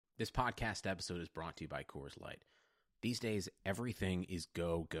This podcast episode is brought to you by Coors Light. These days, everything is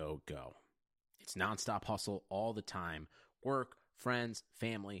go, go, go. It's nonstop hustle all the time. Work, friends,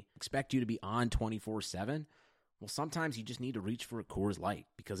 family, expect you to be on 24/7? Well, sometimes you just need to reach for a Coors Light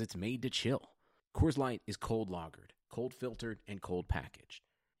because it's made to chill. Coors Light is cold lagered, cold filtered, and cold packaged.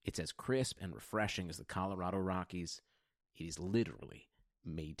 It's as crisp and refreshing as the Colorado Rockies. It is literally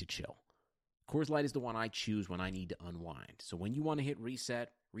made to chill. Coors Light is the one I choose when I need to unwind. So when you want to hit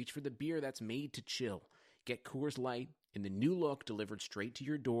reset, reach for the beer that's made to chill. Get Coors Light in the new look delivered straight to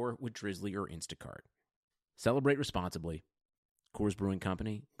your door with Drizzly or Instacart. Celebrate responsibly. Coors Brewing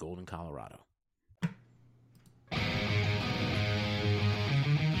Company, Golden, Colorado. And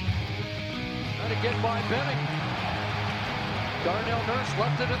again by Benning. Darnell Nurse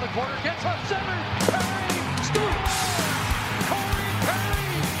left it in the corner, gets up center. Perry scores! Corey Perry!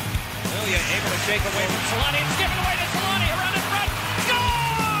 Lilia able to shake away from Solani and skip it away to Solani around in front. Score!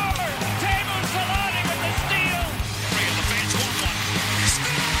 Teemu Solani with the steal. And the fans want one.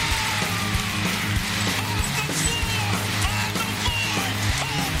 Score! Off the floor!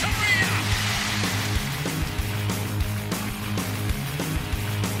 Paul Kariya!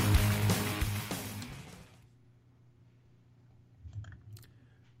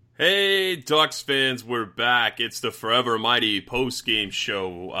 Hey, Ducks fans, we're back. It's the Forever Mighty post-game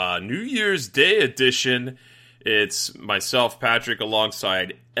show, New Year's Day edition. It's myself, Patrick,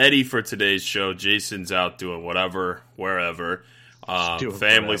 alongside Eddie for today's show. Jason's out doing whatever, wherever,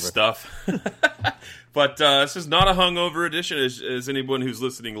 family stuff. But this is not a hungover edition. As anyone who's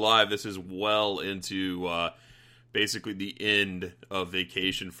listening live, this is well into basically the end of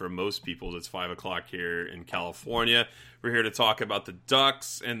vacation for most people. It's 5 o'clock here in California. We're here to talk about the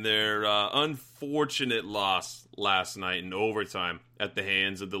Ducks and their unfortunate loss last night in overtime at the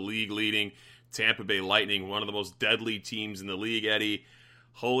hands of the league-leading Tampa Bay Lightning, one of the most deadly teams in the league, Eddie.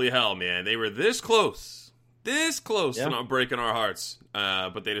 Holy hell, man. They were this close to not breaking our hearts.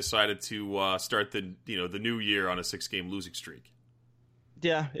 But they decided to start the new year on a 6-game losing streak.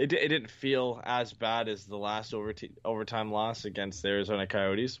 Yeah, it didn't feel as bad as the last overtime loss against the Arizona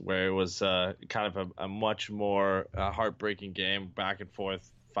Coyotes, where it was kind of a much more heartbreaking game, back and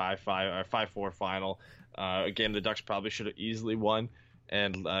forth, 5-5 or 5-4 final. A game the Ducks probably should have easily won,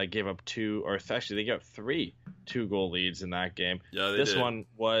 and gave up they gave up 3 2-goal leads in that game. Yeah, this one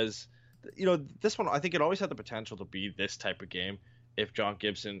was, this one I think it always had the potential to be this type of game if John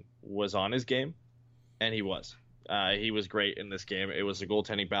Gibson was on his game, and he was. He was great in this game. It was a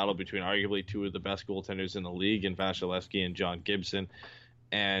goaltending battle between arguably 2 of the best goaltenders in the league, in Vasilevsky and John Gibson.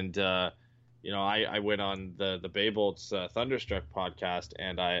 And, I went on the Bay Bolts Thunderstruck podcast,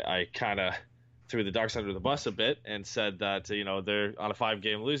 and I kind of threw the Ducks under the bus a bit and said that, they're on a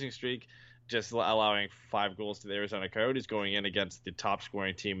 5-game losing streak, just allowing 5 goals to the Arizona Coyotes, going in against the top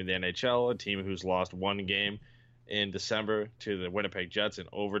scoring team in the NHL, a team who's lost 1 game in December to the Winnipeg Jets in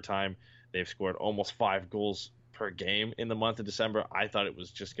overtime. They've scored almost 5 goals per game in the month of December. I thought it was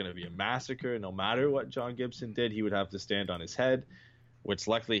just going to be a massacre. No matter what John Gibson did, he would have to stand on his head, which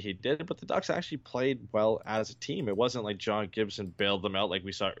luckily he did. But the Ducks actually played well as a team. It wasn't like John Gibson bailed them out like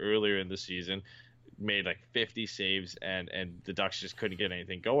we saw earlier in the season, made like 50 saves, and the Ducks just couldn't get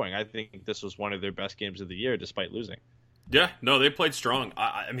anything going. I think this was one of their best games of the year, despite losing. Yeah, no, they played strong.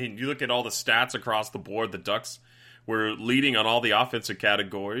 I mean, you look at all the stats across the board, the Ducks were leading on all the offensive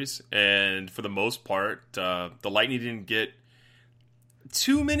categories, and for the most part, the Lightning didn't get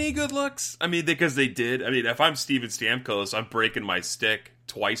too many good looks. I mean, because they did. I mean, if I'm Steven Stamkos, I'm breaking my stick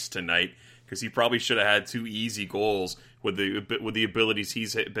twice tonight, because he probably should have had 2 easy goals with the abilities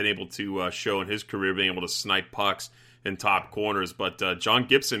he's been able to show in his career, being able to snipe pucks in top corners. But John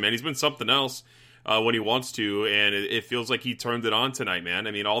Gibson, man, he's been something else when he wants to, and it feels like he turned it on tonight, man.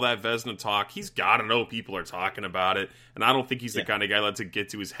 I mean, all that Vezina talk, he's got to know people are talking about it, and I don't think he's the kind of guy that lets it get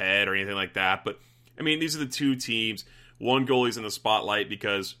to his head or anything like that. But, I mean, these are the 2 teams. One goalie's in the spotlight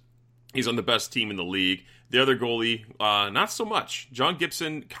because he's on the best team in the league. The other goalie, not so much. John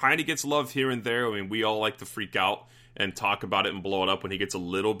Gibson kind of gets love here and there. I mean, we all like to freak out and talk about it and blow it up when he gets a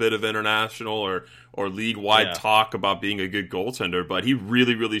little bit of international or league-wide talk about being a good goaltender. But he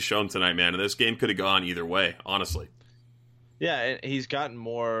really, really shone tonight, man. And this game could have gone either way, honestly. Yeah, and he's gotten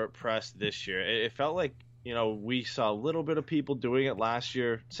more press this year. It felt like, we saw a little bit of people doing it last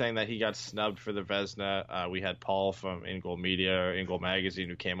year, saying that he got snubbed for the Vezina. We had Paul from In Goal Media or In Goal Magazine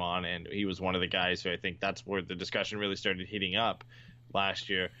who came on, and he was one of the guys who I think that's where the discussion really started heating up last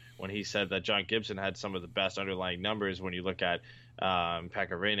year, when he said that John Gibson had some of the best underlying numbers when you look at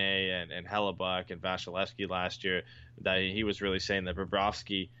Pekka Rinne and Hellebuck and Vasilevsky last year, that he was really saying that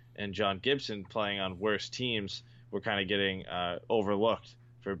Bobrovsky and John Gibson playing on worse teams were kind of getting overlooked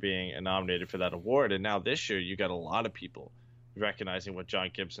for being nominated for that award. And now this year, you got a lot of people recognizing what John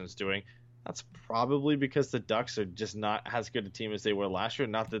Gibson's doing. That's probably because the Ducks are just not as good a team as they were last year.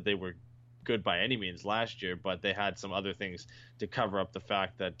 Not that they were good by any means last year, but they had some other things to cover up the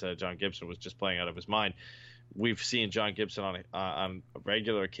fact that John Gibson was just playing out of his mind. We've seen John Gibson on a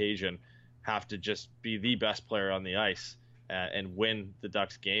regular occasion have to just be the best player on the ice and win the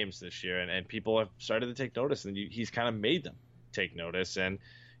Ducks games this year, and people have started to take notice, and he's kind of made them take notice. And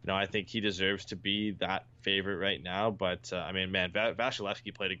I think he deserves to be that favorite right now. But I mean, man,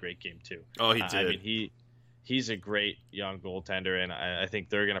 Vasilevsky played a great game too. Oh, he did. I mean, he's a great young goaltender, and I think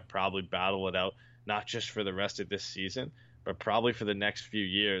they're going to probably battle it out, not just for the rest of this season, but probably for the next few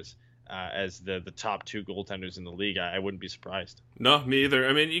years as the top two goaltenders in the league. I wouldn't be surprised. No, me either.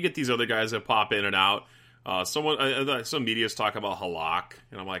 I mean, you get these other guys that pop in and out. Some media's talking about Halak,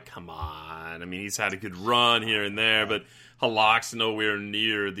 and I'm like, come on. I mean, he's had a good run here and there, but Halak's nowhere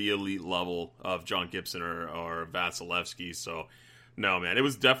near the elite level of John Gibson or Vasilevsky. So, no, man, it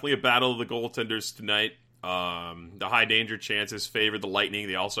was definitely a battle of the goaltenders tonight. The high danger chances favored the Lightning.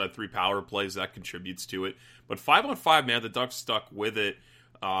 They also had 3 power plays that contributes to it. But 5-on-5, man, the Ducks stuck with it.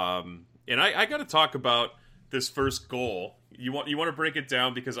 And I got to talk about this first goal. You want to break it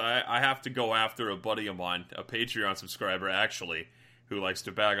down, because I have to go after a buddy of mine, a Patreon subscriber actually, who likes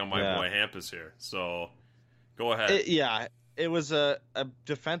to bag on my boy Hampus here. So go ahead. It was a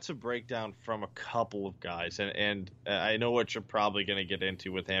defensive breakdown from a couple of guys, and I know what you're probably going to get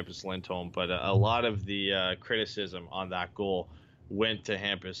into with Hampus Lindholm, but a lot of the criticism on that goal went to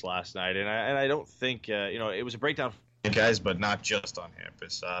Hampus last night, and I don't think it was a breakdown for guys, but not just on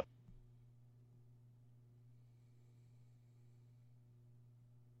Hampus.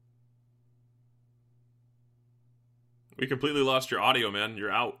 We completely lost your audio, man.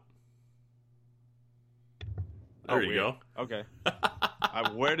 You're out. There you go. Okay.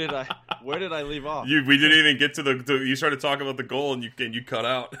 Where did I leave off? We didn't even get to you started talking about the goal and you cut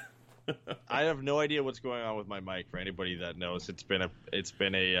out. I have no idea what's going on with my mic. For anybody that knows, it's been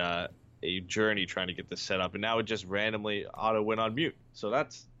a journey trying to get this set up, and now it just randomly auto went on mute. So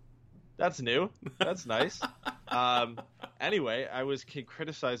that's new. That's nice. Anyway, I was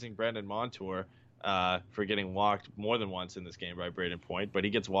criticizing Brandon Montour for getting walked more than once in this game by Braden Point, but he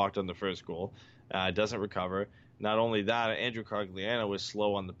gets walked on the first goal, doesn't recover. Not only that, Andrew Cogliano was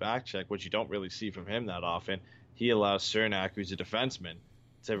slow on the back check, which you don't really see from him that often. He allows Cernak, who's a defenseman,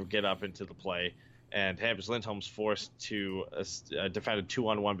 to get up into the play, and Hampus Lindholm's forced to defend a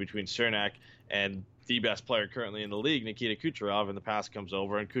 2-on-1 between Cernak and the best player currently in the league, Nikita Kucherov, and the pass comes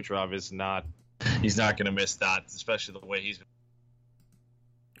over, and Kucherov is not going to miss that, especially the way he's been.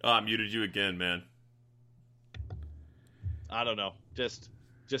 I muted you again, man. I don't know. Just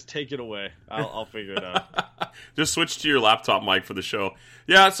take it away. I'll figure it out. Just switch to your laptop mic for the show.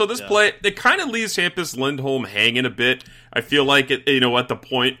 Yeah, so this play, it kind of leaves Hampus Lindholm hanging a bit. I feel like it, at the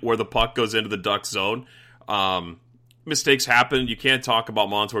point where the puck goes into the Duck zone, mistakes happen. You can't talk about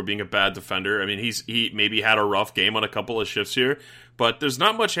Montour being a bad defender. I mean, he maybe had a rough game on a couple of shifts here, but there's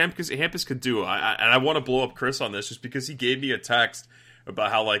not much Hampus could do. I want to blow up Chris on this just because he gave me a text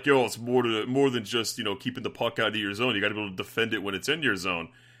about how, like, it's more than just, keeping the puck out of your zone. You got to be able to defend it when it's in your zone.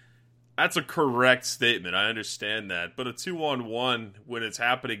 That's a correct statement. I understand that. But a 2-on-1, when it's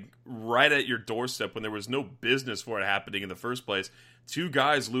happening right at your doorstep, when there was no business for it happening in the first place, 2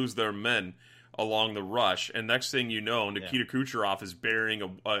 guys lose their men along the rush, and next thing you know, Nikita Kucherov is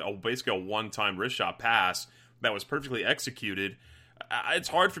burying basically a one-time wrist shot pass that was perfectly executed. It's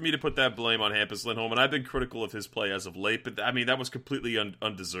hard for me to put that blame on Hampus Lindholm, and I've been critical of his play as of late, but I mean, that was completely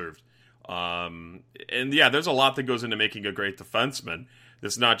undeserved. And yeah, there's a lot that goes into making a great defenseman.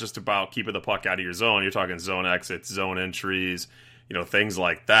 It's not just about keeping the puck out of your zone. You're talking zone exits, zone entries, things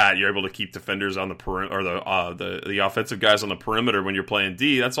like that. You're able to keep defenders on the perimeter, or the offensive guys on the perimeter when you're playing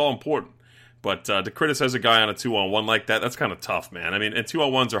D. That's all important. But to criticize a guy on a 2-on-1 like that's kind of tough, man. I mean, and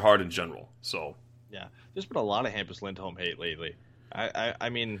 2-on-1s are hard in general. So yeah, there's been a lot of Hampus Lindholm hate lately. I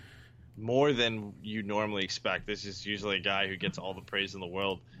mean, more than you normally expect. This is usually a guy who gets all the praise in the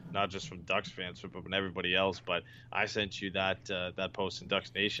world, not just from Ducks fans, but from everybody else. But I sent you that post in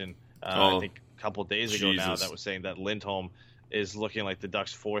Ducks Nation, I think a couple of days ago now, that was saying that Lindholm is looking like the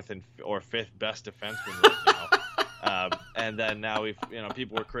Ducks' 4th or 5th best defenseman right now. And then now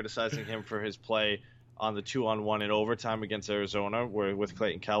people were criticizing him for his play on the 2-on-1 in overtime against Arizona, with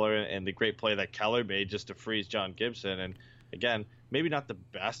Clayton Keller, and the great play that Keller made just to freeze John Gibson. And again, maybe not the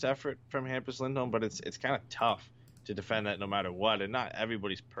best effort from Hampus Lindholm, but it's kind of tough to defend that no matter what, and not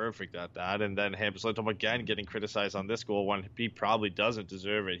everybody's perfect at that. And then Hampus Lindholm again getting criticized on this goal when he probably doesn't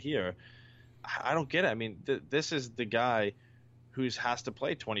deserve it here. I don't get it. I mean, this is the guy who has to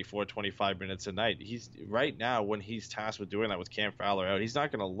play 24, 25 minutes a night. He's right now, when he's tasked with doing that with Cam Fowler out, he's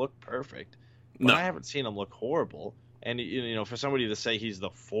not going to look perfect. But No. I haven't seen him look horrible. And, for somebody to say he's the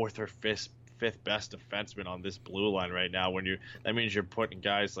fourth or fifth best defenseman on this blue line right now, that means you're putting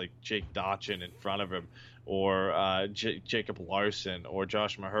guys like Jake Dotchin in front of him, or Jacob Larson, or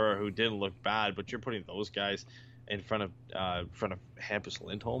Josh Mahura, who didn't look bad, but you're putting those guys in front of Hampus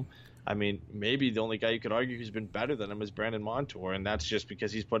Lindholm. I mean, maybe the only guy you could argue who's been better than him is Brandon Montour, and that's just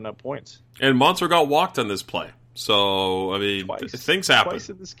because he's putting up points. And Montour got walked on this play. So, I mean, things happen. Twice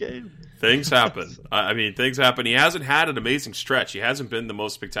in this game. Things happen. I mean, things happen. He hasn't had an amazing stretch. He hasn't been the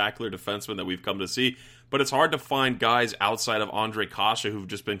most spectacular defenseman that we've come to see. But it's hard to find guys outside of Andre Kasha who've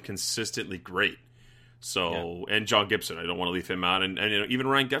just been consistently great. So, and John Gibson, I don't want to leave him out. And even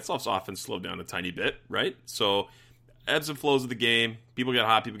Ryan Getzlaf's offense slowed down a tiny bit, right? So, ebbs and flows of the game. People get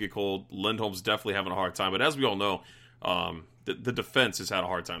hot, people get cold. Lindholm's definitely having a hard time. But as we all know, the defense has had a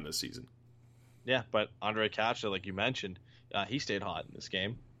hard time this season. Yeah, but Andre Kasha, like you mentioned, he stayed hot in this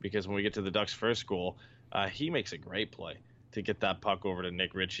game, because when we get to the Ducks' first goal, he makes a great play to get that puck over to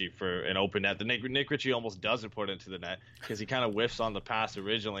Nick Ritchie for an open net. Nick Ritchie almost doesn't put it into the net, because he kind of whiffs on the pass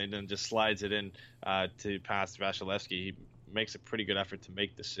originally and then just slides it in to pass Vasilevsky. He makes a pretty good effort to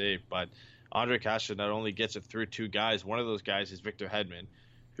make the save, but Andre Kasha not only gets it through two guys, one of those guys is Victor Hedman,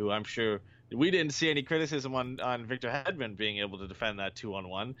 who I'm sure – we didn't see any criticism on Victor Hedman being able to defend that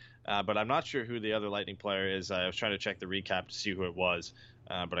 2-on-1, but I'm not sure who the other Lightning player is. I was trying to check the recap to see who it was,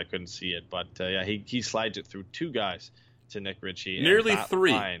 but I couldn't see it. But he slides it through two guys to Nick Ritchie. Nearly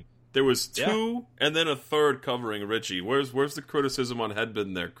three. Line, there was two, and then a third covering Ritchie. Where's the criticism on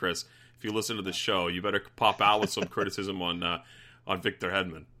Hedman there, Chris? If you listen to the show, you better pop out with some criticism on Victor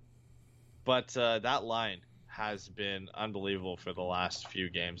Hedman. But that line has been unbelievable for the last few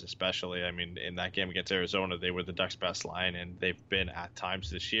games, especially. I mean, in that game against Arizona, they were the Ducks' best line, and they've been at times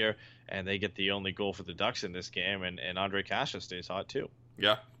this year, and they get the only goal for the Ducks in this game, and Andre Kasha stays hot too.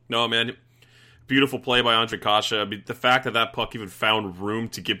 Yeah. No, man. Beautiful play by Andre Kasha. I mean, the fact that puck even found room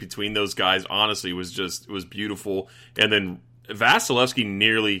to get between those guys, honestly, was beautiful. And then Vasilevsky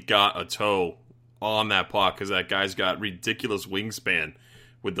nearly got a toe on that puck, because that guy's got ridiculous wingspan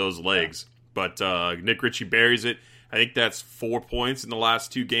with those legs. But Nick Ritchie buries it. I think that's 4 points in the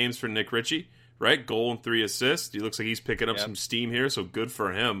last two games for Nick Ritchie, right? Goal and 3 assists. He looks like he's picking up some steam here, so good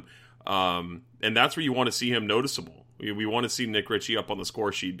for him. And that's where you want to see him noticeable. We want to see Nick Ritchie up on the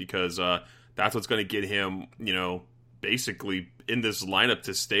score sheet, because that's what's going to get him, basically in this lineup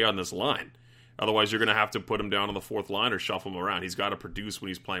to stay on this line. Otherwise, you're going to have to put him down on the fourth line or shuffle him around. He's got to produce when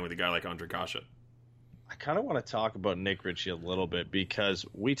he's playing with a guy like Andre Kasha. I kind of want to talk about Nick Ritchie a little bit, because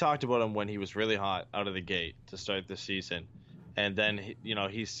we talked about him when he was really hot out of the gate to start the season. And then,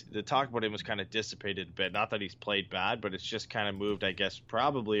 the talk about him was kind of dissipated a bit. Not that he's played bad, but it's just kind of moved, I guess,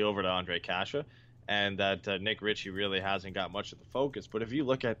 probably over to Andre Kasha. And that Nick Ritchie really hasn't got much of the focus. But if you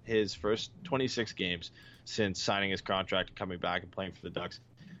look at his first 26 games since signing his contract and coming back and playing for the Ducks,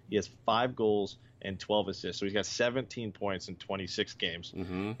 he has 5 goals and 12 assists. So he's got 17 points in 26 games.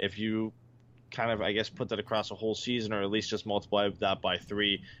 Mm-hmm. If you kind of, I guess, put that across a whole season, or at least just multiply that by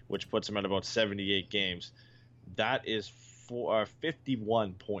 3, which puts him at about 78 games. That is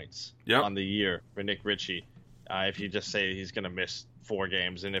 51 points on the year for Nick Ritchie. If you just say he's going to miss 4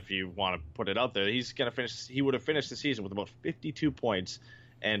 games, and if you want to put it out there, he would have finished the season with about 52 points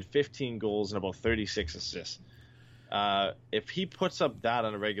and 15 goals and about 36 assists. If he puts up that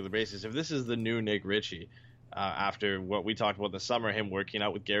on a regular basis, if this is the new Nick Ritchie, after what we talked about in the summer, him working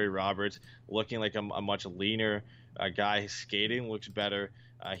out with Gary Roberts, looking like a much leaner guy. His skating looks better.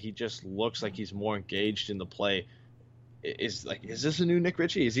 He just looks like he's more engaged in the play. Is this a new Nick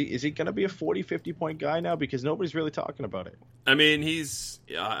Ritchie? Is he going to be a 40, 50-point guy now? Because nobody's really talking about it. I mean, he's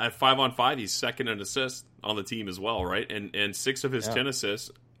at 5-on-5, he's second in assists on the team as well, right? And 6 of his 10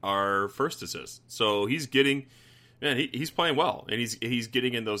 assists are first assists. So he's getting... Man, he's playing well, and he's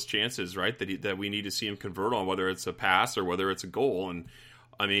getting in those chances, right? That we need to see him convert on, whether it's a pass or whether it's a goal. And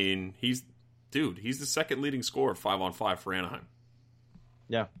I mean, he's the second leading scorer 5-on-5 for Anaheim.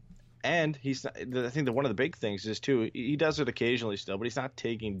 Yeah, and I think that one of the big things is too, he does it occasionally still, but he's not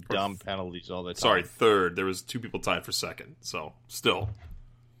taking dumb penalties all the time. Sorry, third. There was 2 people tied for second, so still.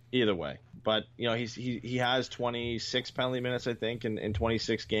 Either way. But, he has 26 penalty minutes, I think, in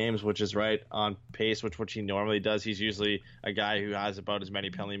 26 games, which is right on pace, which he normally does. He's usually a guy who has about as many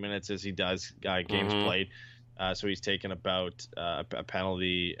penalty minutes as he does games played. So he's taken about a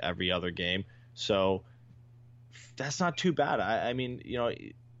penalty every other game. So that's not too bad. I mean,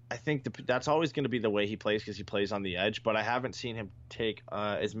 I think that's always going to be the way he plays because he plays on the edge. But I haven't seen him take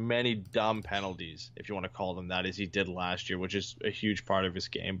as many dumb penalties, if you want to call them that, as he did last year, which is a huge part of his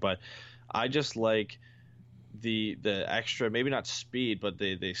game. But I just like the extra, maybe not speed, but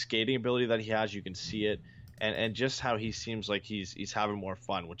the skating ability that he has. You can see it, and just how he seems like he's having more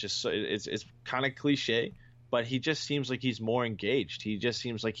fun, which is it's kind of cliche. But he just seems like he's more engaged. He just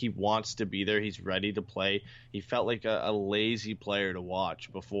seems like he wants to be there. He's ready to play. He felt like a lazy player to watch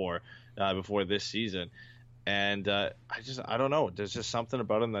before this season. And I don't know. There's just something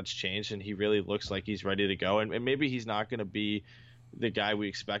about him that's changed, and he really looks like he's ready to go. And maybe he's not going to be the guy we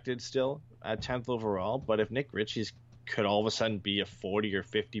expected still at 10th overall. But if Nick Ritchie could all of a sudden be a 40 or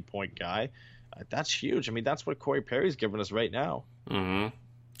 50 point guy, that's huge. I mean, that's what Corey Perry's giving us right now. Mm-hmm.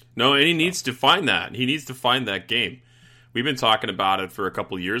 No, and he needs to find that. He needs to find that game. We've been talking about it for a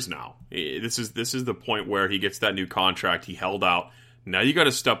couple of years now. This is the point where he gets that new contract. He held out. Now you got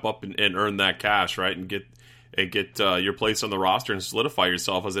to step up and earn that cash, right? And get your place on the roster and solidify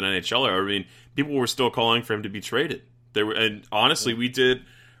yourself as an NHLer. I mean, people were still calling for him to be traded. And honestly, we did.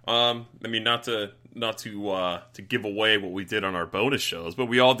 I mean, not to give away what we did on our bonus shows, but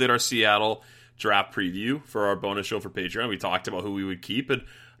we all did our Seattle draft preview for our bonus show for Patreon. We talked about who we would keep, and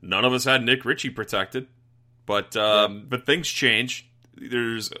none of us had Nick Ritchie protected. But things change.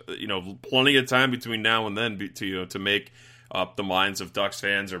 There's plenty of time between now and then to make up the minds of Ducks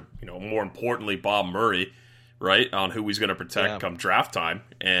fans, or more importantly, Bob Murray, right, on who he's going to protect come draft time.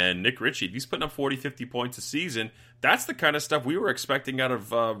 And Nick Ritchie, if he's putting up 40, 50 points a season, that's the kind of stuff we were expecting out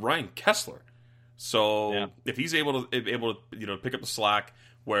of Ryan Kessler. So if he's able to pick up the slack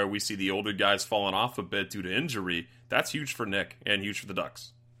where we see the older guys falling off a bit due to injury, that's huge for Nick and huge for the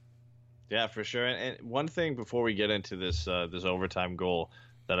Ducks. Yeah, for sure. And one thing before we get into this overtime goal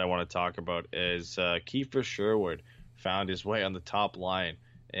that I want to talk about is Kiefer Sherwood found his way on the top line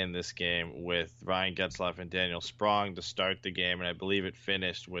in this game with Ryan Getzlaf and Daniel Sprong to start the game, and I believe it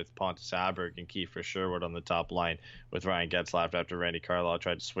finished with Pontus Aberg and Kiefer Sherwood on the top line with Ryan Getzlaf after Randy Carlyle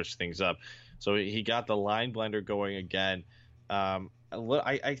tried to switch things up. So he got the line blender going again.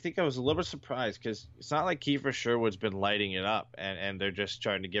 I think I was a little bit surprised because it's not like Kiefer Sherwood's been lighting it up and they're just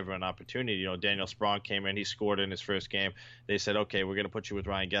trying to give him an opportunity. Daniel Sprong came in, he scored in his first game. They said, okay, we're going to put you with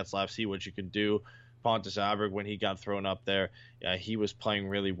Ryan Getzlaf, see what you can do. Pontus Aberg, when he got thrown up there, he was playing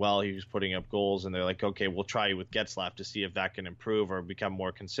really well. He was putting up goals, and they're like, okay, we'll try you with Getzlaf to see if that can improve or become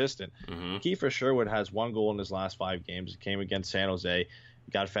more consistent. Mm-hmm. Kiefer Sherwood has 1 goal in his last 5 games. It came against San Jose,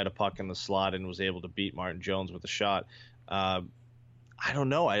 got fed a puck in the slot, and was able to beat Martin Jones with a shot. I don't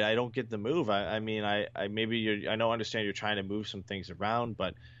know. I don't get the move. I mean, I understand you're trying to move some things around,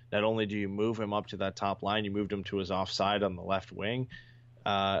 but not only do you move him up to that top line, you moved him to his offside on the left wing.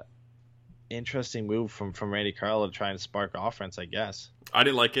 Interesting move from Randy Carlyle to try and spark offense, I guess. I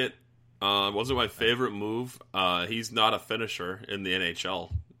didn't like it. It wasn't my favorite move. He's not a finisher in the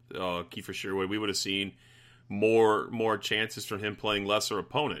NHL. Kiefer Sherwood, we would have seen more chances from him playing lesser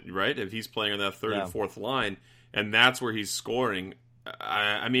opponent, right? If he's playing on that third and fourth line, and that's where he's scoring.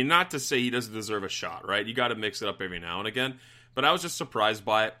 I mean, not to say he doesn't deserve a shot, right? You got to mix it up every now and again. But I was just surprised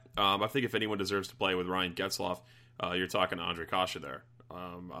by it. I think if anyone deserves to play with Ryan Getzlaf, you're talking to Andre Kasha there.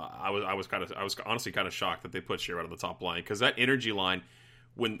 I was honestly kind of shocked that they put Sherwood on the top line, because that energy line,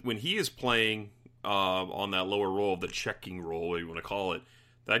 when he is playing on that lower role, the checking role, whatever you want to call it,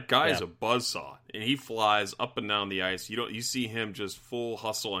 that guy is a buzzsaw, and he flies up and down the ice. You see him just full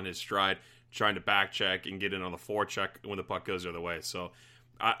hustle in his stride, trying to back check and get in on the forecheck when the puck goes the other way. So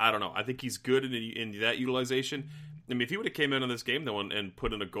I don't know. I think he's good in that utilization. I mean, if he would have came in on this game though and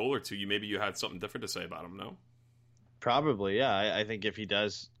put in a goal or two, maybe you had something different to say about him. No. Probably, yeah. I think if he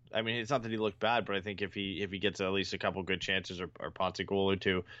does, I mean, it's not that he looked bad, but I think if he gets at least a couple good chances or pots a goal or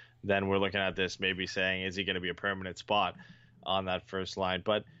two, then we're looking at this maybe saying, is he going to be a permanent spot on that first line?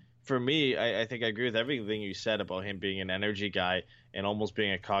 But for me, I think I agree with everything you said about him being an energy guy and almost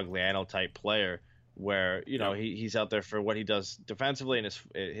being a Cogliano type player, where he's out there for what he does defensively and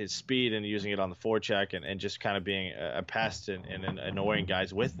his speed and using it on the forecheck and just kind of being a pest and annoying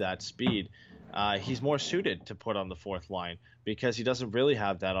guys with that speed. He's more suited to put on the fourth line because he doesn't really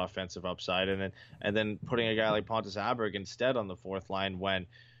have that offensive upside, and then putting a guy like Pontus Aberg instead on the fourth line when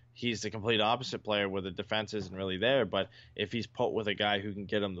he's the complete opposite player where the defense isn't really there. But if he's put with a guy who can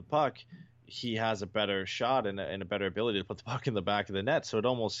get him the puck, he has a better shot and a better ability to put the puck in the back of the net. So it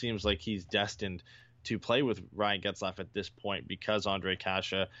almost seems like he's destined to play with Ryan Getzlaf at this point because Andre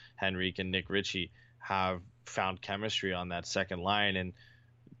Kasha, Henrique, and Nick Ritchie have found chemistry on that second line, and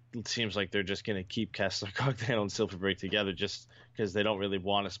it seems like they're just going to keep Kessler, Cogliano, and Silfverberg together just because they don't really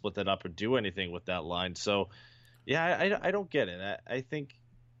want to split that up or do anything with that line. So, yeah, I don't get it. I think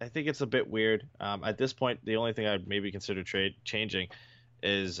I think it's a bit weird. At this point, the only thing I'd maybe consider changing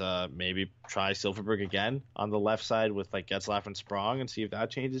is maybe try Silfverberg again on the left side with like Getzlaf and Sprong and see if that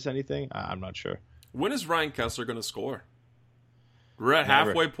changes anything. I'm not sure. When is Ryan Kessler going to score? We're at Never.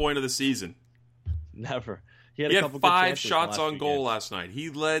 halfway point of the season. Never. He a had couple good 5 chances shots the last on few goal games. last night. He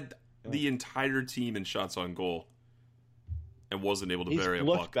led the entire team in shots on goal and wasn't able to bury a He's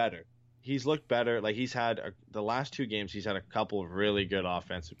looked puck. better. He's looked better. Like he's had the last 2 games, he's had a couple of really good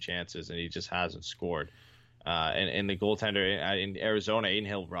offensive chances, and he just hasn't scored. And the goaltender in Arizona, Aiden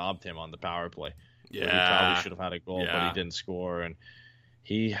Hill robbed him on the power play. Yeah, He probably should have had a goal, but Yeah. he didn't score. And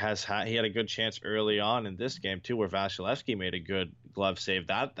he had a good chance early on in this game too, where Vasilevsky made a good glove save.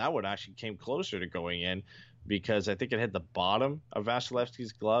 That one actually came closer to going in because I think it hit the bottom of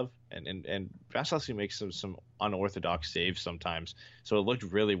Vasilevsky's glove, and Vasilevsky makes some unorthodox saves sometimes. So it looked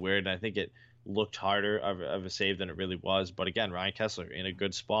really weird, and I think it looked harder of a save than it really was. But again, Ryan Kessler in a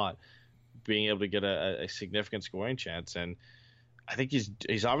good spot, being able to get a significant scoring chance, and I think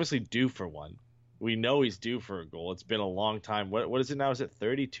he's obviously due for one. We know he's due for a goal. It's been a long time. What is it now? Is it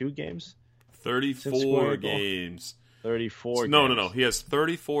 32 games? 34 scoring a goal. games. 34 No. games. He has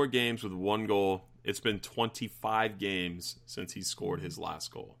 34 games with 1 goal. It's been 25 games since he scored his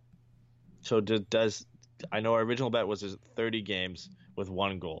last goal. So does I know our original bet was 30 games with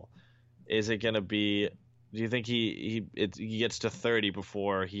 1 goal. Is it going to be? Do you think he gets to 30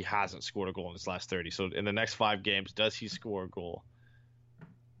 before he hasn't scored a goal in his last 30? So in the next 5 games, does he score a goal?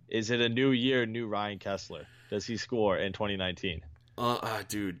 Is it a new year, new Ryan Kessler? Does he score in 2019?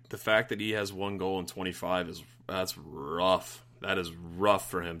 Dude, the fact that he has 1 goal in 25 that's rough. That is rough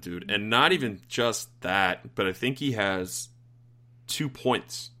for him, dude. And not even just that, but I think he has 2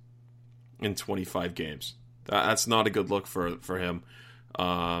 points in 25 games. That's not a good look for him.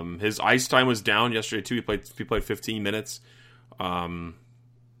 His ice time was down yesterday too. He played 15 minutes. And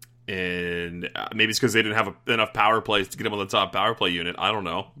maybe it's because they didn't have enough power plays to get him on the top power play unit. I don't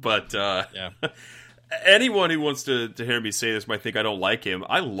know. But Yeah. anyone who wants to hear me say this might think I don't like him.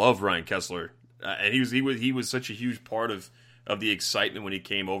 I love Ryan Kessler. And he was such a huge part of the excitement when he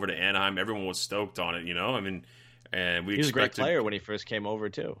came over to Anaheim. Everyone was stoked on it, you know? I mean, and we He was a great expected, player when he first came over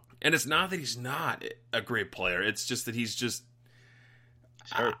too. and it's not that he's not a great player. It's just that he's just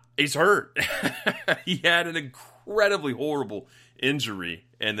hurt. He's hurt. He had an incredibly horrible injury,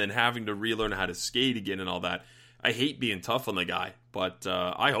 and then having to relearn how to skate again and all that. I hate being tough on the guy, but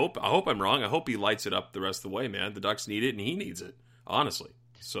I hope I'm wrong. I hope he lights it up the rest of the way, man. The Ducks need it, and he needs it, honestly.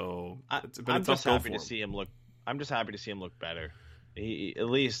 So it's been I'm a tough just go happy for to him. see him look. I'm just happy to see him look better. At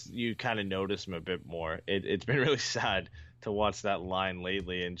least you kind of notice him a bit more. It's been really sad to watch that line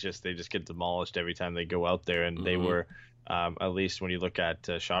lately, and they just get demolished every time they go out there. And they were, at least when you look at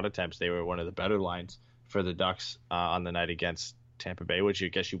shot attempts, they were one of the better lines for the Ducks on the night against Tampa Bay, which I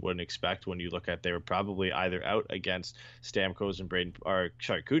guess you wouldn't expect when you look at they were probably either out against Kucherov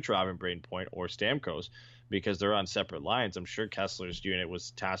and Braden Point, or Stamkos, because they're on separate lines. I'm sure Kessler's unit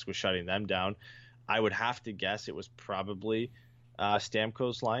was tasked with shutting them down. I would have to guess it was probably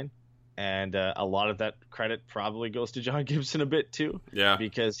Stamkos' line, and a lot of that credit probably goes to John Gibson a bit too. Yeah.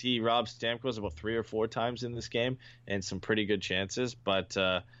 Because he robbed Stamkos about 3 or 4 times in this game, and some pretty good chances. But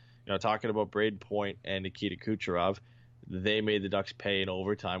talking about Braden Point and Nikita Kucherov, they made the Ducks pay in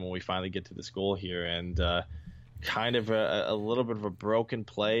overtime when we finally get to this goal here, and kind of a little bit of a broken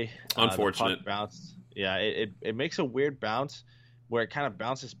play. Unfortunate. The puck bounced. Yeah, it makes a weird bounce where it kind of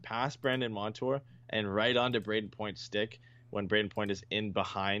bounces past Brandon Montour and right onto Braden Point's stick when Braden Point is in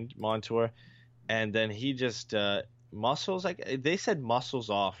behind Montour, and then he just muscles, like they said, muscles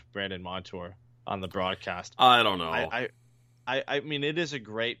off Brandon Montour on the broadcast. I don't know. I mean, it is a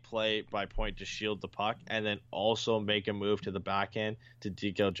great play by Point to shield the puck and then also make a move to the backhand to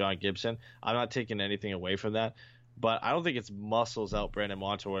decal John Gibson. I'm not taking anything away from that, but I don't think it's muscles out Brandon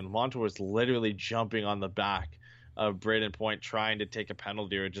Montour. And Montour is literally jumping on the back of Braden Point, trying to take a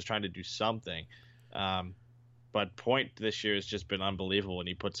penalty or just trying to do something. But Point this year has just been unbelievable when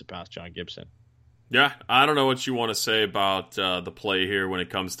he puts it past John Gibson. Yeah, I don't know what you want to say about the play here when it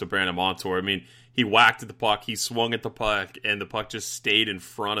comes to Brandon Montour. I mean, he whacked at the puck, he swung at the puck, and the puck just stayed in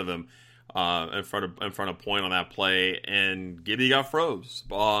front of him, in front of Point on that play, and Gibby got froze.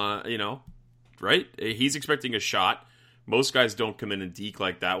 Right? He's expecting a shot. Most guys don't come in and deke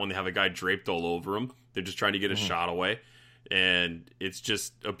like that when they have a guy draped all over him. They're just trying to get a shot away, and it's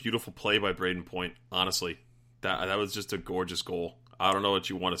just a beautiful play by Braden Point. Honestly, that was just a gorgeous goal. I don't know what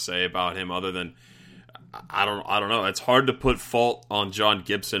you want to say about him other than I don't know. It's hard to put fault on John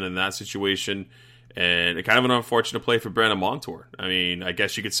Gibson in that situation, And kind of an unfortunate play for Brandon Montour. I mean, I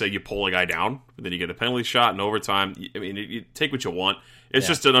guess you could say you pull a guy down, but then you get a penalty shot in overtime. I mean, you take what you want. It's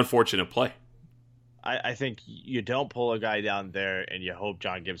just an unfortunate play. I think you don't pull a guy down there and you hope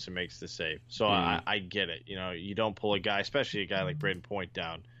John Gibson makes the save. So I get it. You know, you don't pull a guy, especially a guy like Braden Point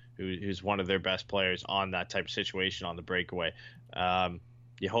down, who's one of their best players on that type of situation on the breakaway.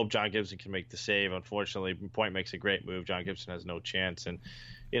 You hope John Gibson can make the save. Unfortunately, Point makes a great move. John Gibson has no chance. And,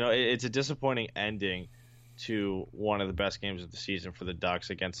 you know, it's a disappointing ending to one of the best games of the season for the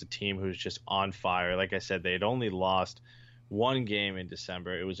Ducks against a team who's just on fire. Like I said, they had only lost one game in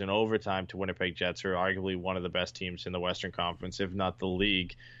December. It was in overtime to Winnipeg Jets, who are arguably one of the best teams in the Western Conference, if not the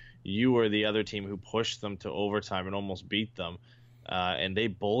league. You were the other team who pushed them to overtime and almost beat them. And they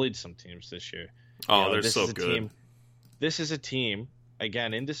bullied some teams this year. Oh, they're so good. This is a team,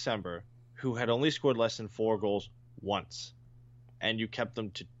 again, in December, who had only scored less than 4 goals once. And you kept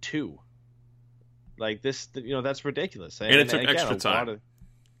them to 2. Like this, you know, that's ridiculous. And it took extra time.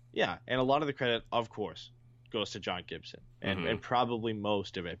 And a lot of the credit, of course, goes to John Gibson, and probably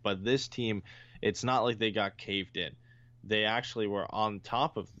most of it. But this team, it's not like they got caved in. They actually were on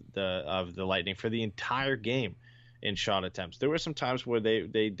top of the Lightning for the entire game in shot attempts. There were some times where they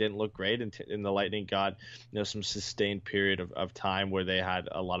didn't look great, and the Lightning got, you know, some sustained period of time where they had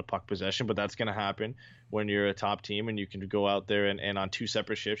a lot of puck possession. But that's going to happen when you're a top team and you can go out there and on 2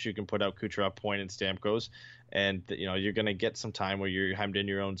 separate shifts you can put out Kucherov, Point, and Stamkos, and you know you're going to get some time where you're hemmed in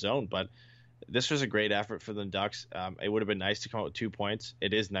your own zone. But this was a great effort for the Ducks. It would have been nice to come out with 2 points.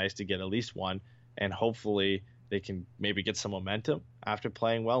 It is nice to get at least 1, and hopefully they can maybe get some momentum after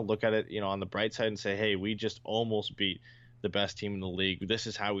playing well. Look at it, you know, on the bright side and say, hey, we just almost beat the best team in the league. This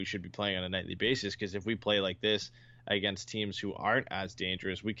is how we should be playing on a nightly basis, because if we play like this against teams who aren't as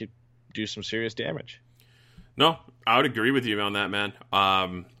dangerous, we could do some serious damage. No, I would agree with you on that, man.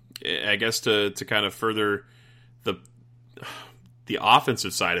 I guess to kind of further the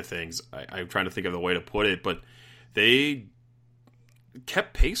offensive side of things, I'm trying to think of the way to put it, but they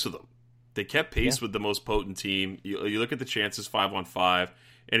kept pace with them. They kept pace with the most potent team. You look at the chances 5-on-5,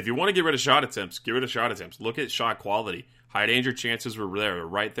 and if you want to get rid of shot attempts, get rid of shot attempts. Look at shot quality. High danger chances were there,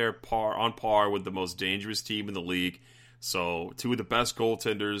 right there, on par with the most dangerous team in the league. So 2 of the best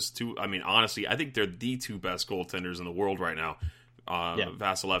goaltenders. Honestly, I think they're the 2 best goaltenders in the world right now,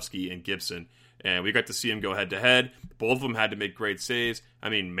 Vasilevsky and Gibson. And we got to see him go head-to-head. Both of them had to make great saves. I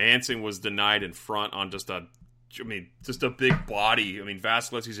mean, Manson was denied in front on just a big body. I mean,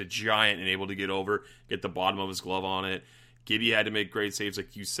 Vasilevsky's a giant and able to get the bottom of his glove on it. Gibby had to make great saves,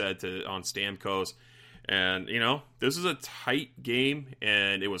 like you said, on Stamkos. And, you know, this is a tight game,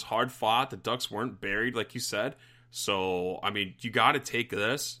 and it was hard fought. The Ducks weren't buried, like you said. So, I mean, you got to take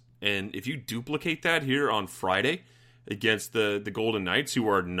this. And if you duplicate that here on Friday against the Golden Knights, who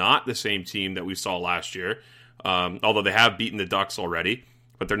are not the same team that we saw last year, although they have beaten the Ducks already,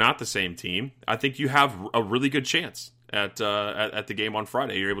 but they're not the same team, I think you have a really good chance at the game on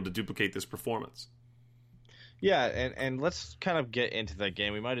Friday. You're able to duplicate this performance. Yeah, and let's kind of get into that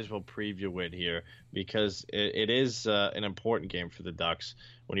game. We might as well preview it here because it is an important game for the Ducks.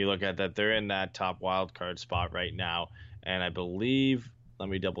 When you look at that, they're in that top wild card spot right now, and I believe, let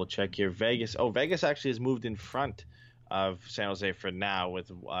me double check here, Vegas actually has moved in front of San Jose for now,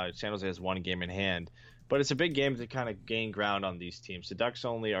 with San Jose has 1 game in hand. But it's a big game to kind of gain ground on these teams. The Ducks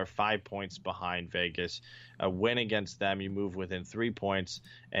only are 5 points behind Vegas. A win against them, you move within 3 points,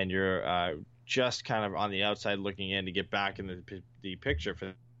 and you're just kind of on the outside looking in to get back in the picture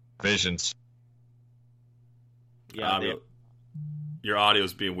for divisions. Yeah, your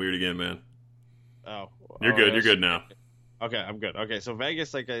audio's being weird again, man. Oh, you're good. You're good now. Okay, I'm good. Okay, so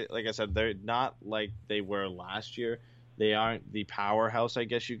Vegas, like I said, they're not like they were last year. They aren't the powerhouse, I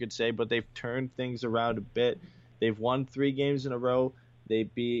guess you could say, but they've turned things around a bit. They've won 3 games in a row. They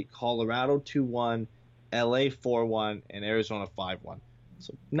beat Colorado 2-1, LA 4-1, and Arizona 5-1.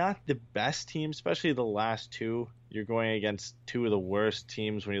 So not the best team, especially the last 2. You're going against 2 of the worst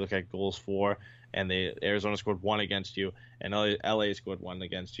teams when you look at goals for, and Arizona scored 1 against you, and LA scored 1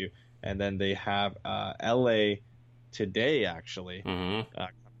 against you. And then they have LA today, actually, coming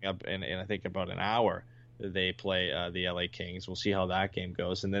up in I think about an hour. They play the LA Kings. We'll see how that game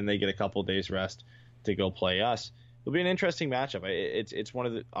goes, and then they get a couple days rest to go play us. It'll be an interesting matchup. It's one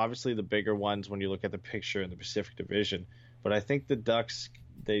of the obviously the bigger ones when you look at the picture in the Pacific Division. But I think the Ducks,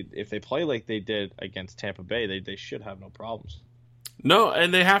 if they play like they did against Tampa Bay, they should have no problems. No,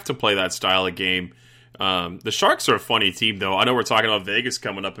 and they have to play that style of game. The Sharks are a funny team, though. I know we're talking about Vegas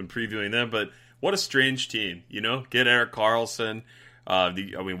coming up and previewing them, but what a strange team. You know, get Erik Karlsson.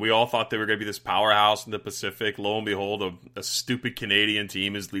 We all thought they were going to be this powerhouse in the Pacific. Lo and behold, a stupid Canadian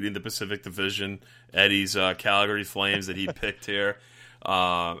team is leading the Pacific Division. Eddie's Calgary Flames that he picked here.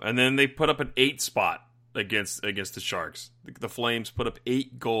 And then they put up an 8 spot against the Sharks. The Flames put up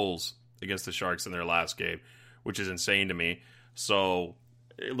 8 goals against the Sharks in their last game, which is insane to me. So,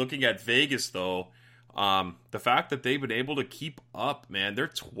 looking at Vegas, though, the fact that they've been able to keep up, man, they're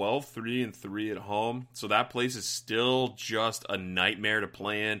 12-3-3 at home. So that place is still just a nightmare to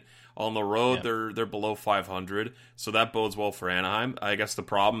play in. On the road, they're below 500, so that bodes well for Anaheim. I guess the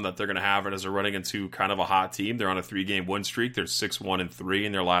problem that they're going to have is they're running into kind of a hot team. They're on a 3-game win streak. They're 6-1-3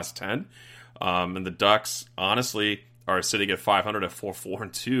 in their last 10. And the Ducks, honestly, are sitting at 500 at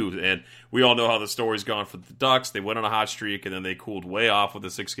 4-4-2. And we all know how the story's gone for the Ducks. They went on a hot streak, and then they cooled way off with a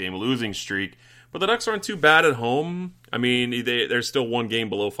 6-game losing streak. But the Ducks aren't too bad at home. I mean, they're still 1 game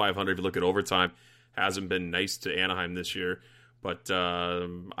below 500 if you look at overtime. Hasn't been nice to Anaheim this year. But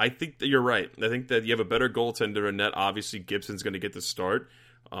I think that you're right. I think that you have a better goaltender in net. Obviously, Gibson's going to get the start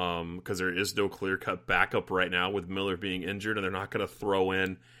because there is no clear-cut backup right now with Miller being injured, and they're not going to throw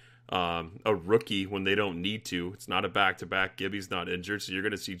in a rookie when they don't need to. It's not a back-to-back. Gibby's not injured, so you're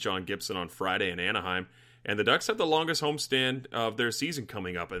going to see John Gibson on Friday in Anaheim. And the Ducks have the longest homestand of their season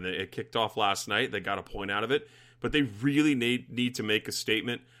coming up, and it kicked off last night. They got a point out of it. But they really need to make a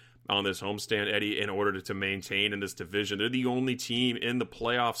statement on this homestand, Eddie, in order to maintain in this division. They're the only team in the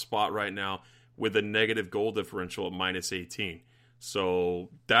playoff spot right now with a negative goal differential at -18. So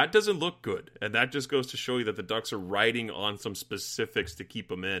that doesn't look good. And that just goes to show you that the Ducks are riding on some specifics to keep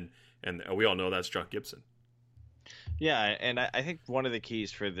them in. And we all know that's John Gibson. Yeah, and I think one of the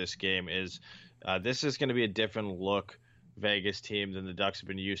keys for this game is this is going to be a different look Vegas team than the Ducks have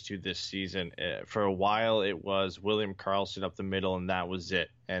been used to this season. For a while, it was William Karlsson up the middle, and that was it.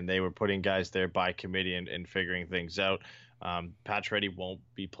 And they were putting guys there by committee and figuring things out. Pacioretty won't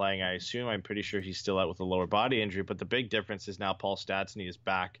be playing, I assume. I'm pretty sure he's still out with a lower body injury. But the big difference is now Paul Stastny is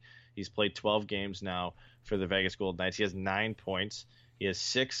back. He's played 12 games now for the Vegas Golden Knights. He has 9 points. He has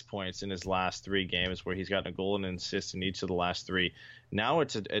 6 points in his last 3 games, where he's gotten a goal and an assist in each of the last 3. Now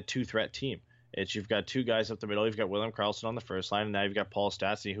it's a two-threat team. You've got 2 guys up the middle. You've got William Karlsson on the first line, and now you've got Paul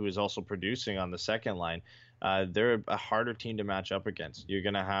Stastny, who is also producing on the second line. They're a harder team to match up against. You're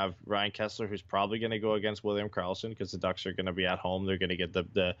going to have Ryan Kessler, who's probably going to go against William Karlsson because the Ducks are going to be at home. They're going to get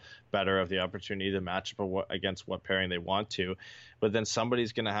the better of the opportunity to match up against what pairing they want to. But then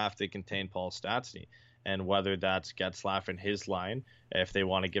somebody's going to have to contain Paul Stastny. And whether that's Getzlaf and his line, if they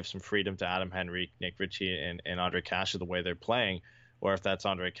want to give some freedom to Adam Henrique, Nick Ritchie, and Andre Kasha the way they're playing, or if that's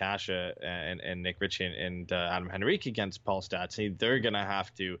Andre Kasha and Nick Ritchie and Adam Henrique against Paul Stastny, they're going to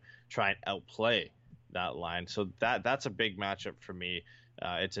have to try and outplay that line. So that's a big matchup for me.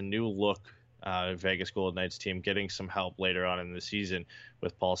 It's a new look Vegas Golden Knights team getting some help later on in the season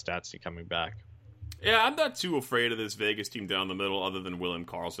with Paul Stastny coming back. Yeah, I'm not too afraid of this Vegas team down the middle other than William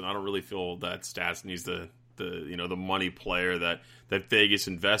Karlsson. I don't really feel that Stastny's the money player that Vegas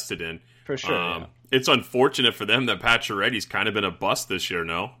invested in. For sure, yeah. It's unfortunate for them that Pacioretty's kind of been a bust this year,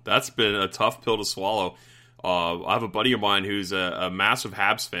 no? That's been a tough pill to swallow. I have a buddy of mine who's a massive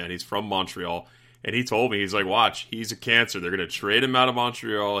Habs fan. He's from Montreal, and he told me, he's like, watch, he's a cancer. They're going to trade him out of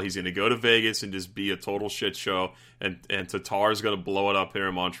Montreal. He's going to go to Vegas and just be a total shit show, and Tatar's going to blow it up here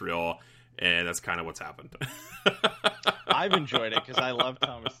in Montreal, and that's kind of what's happened. I've enjoyed it because I love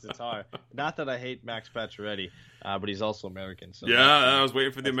Thomas Tatar. Not that I hate Max Pacioretty, but he's also American. So yeah, I was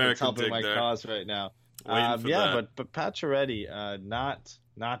waiting for the American helping my there. cause right now. But Pacioretty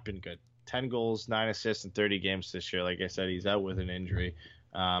not been good. 10 goals, 9 assists in 30 games this year. Like I said, he's out with an injury.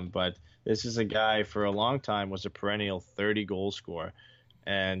 But this is a guy for a long time was a perennial 30 goal scorer,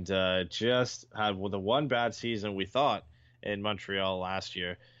 and just had the one bad season we thought in Montreal last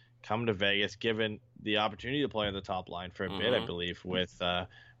year. Come to Vegas, given the opportunity to play on the top line for a bit, I believe, with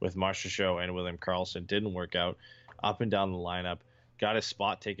Marchessault and William Karlsson. Didn't work out. Up and down the lineup. Got his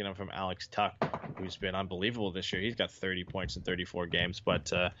spot taken up from Alex Tuch, who's been unbelievable this year. He's got 30 points in 34 games.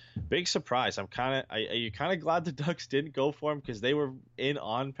 But big surprise. Are you kind of glad the Ducks didn't go for him because they were in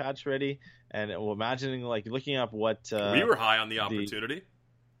on Pacioretty? And imagining, like, looking up what we were high on the opportunity.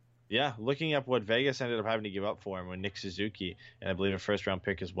 Looking up what Vegas ended up having to give up for him with Nick Suzuki, and I believe a first-round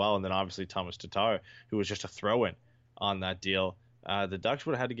pick as well, and then obviously Thomas Tatar, who was just a throw-in on that deal. The Ducks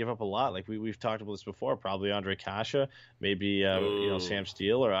would have had to give up a lot. Like we've talked about this before, probably Andre Kasha, maybe Sam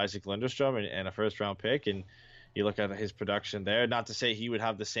Steele or Isaac Lindstrom, and a first-round pick. And you look at his production there. Not to say he would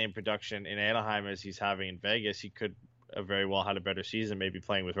have the same production in Anaheim as he's having in Vegas. He could have very well had a better season, maybe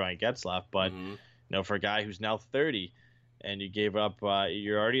playing with Ryan Getzlaf. But for a guy who's now 30. and you gave up.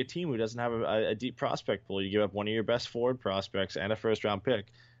 You're already a team who doesn't have a deep prospect pool. You give up one of your best forward prospects and a first-round pick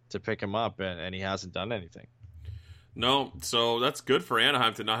to pick him up, and he hasn't done anything. No, so that's good for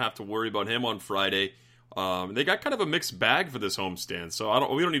Anaheim to not have to worry about him on Friday. They got kind of a mixed bag for this homestand,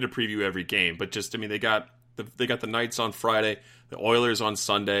 so we don't need to preview every game, but just, I mean, they got the Knights on Friday, the Oilers on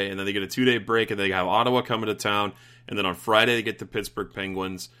Sunday, and then they get a 2-day break, and they have Ottawa coming to town, and then on Friday they get the Pittsburgh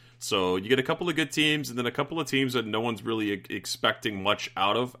Penguins. So you get a couple of good teams, and then a couple of teams that no one's really expecting much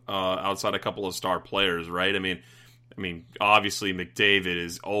out of, outside a couple of star players, right? I mean, obviously McDavid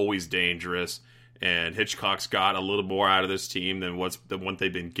is always dangerous, and Hitchcock's got a little more out of this team than what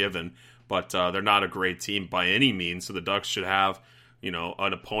they've been given. But they're not a great team by any means, so the Ducks should have,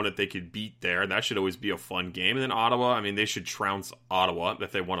 an opponent they could beat there, and that should always be a fun game. And then Ottawa, I mean, they should trounce Ottawa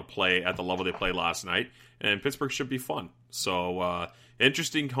if they want to play at the level they played last night, and Pittsburgh should be fun. So,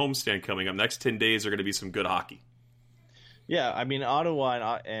 interesting homestand coming up. Next 10 days are going to be some good hockey. Yeah, I mean,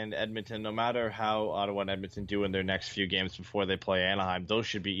 Ottawa and Edmonton, no matter how Ottawa and Edmonton do in their next few games before they play Anaheim, those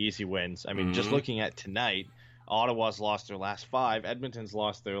should be easy wins. I mean, just looking at tonight, Ottawa's lost their last 5. Edmonton's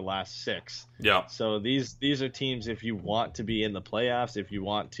lost their last 6. Yeah. So these are teams, if you want to be in the playoffs, if you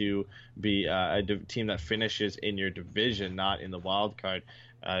want to be a team that finishes in your division, not in the wild card,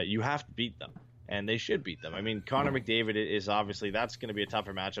 you have to beat them. And they should beat them. I mean, Connor McDavid is obviously, that's going to be a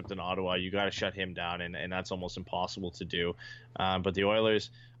tougher matchup than Ottawa. You got to shut him down, and that's almost impossible to do. But the Oilers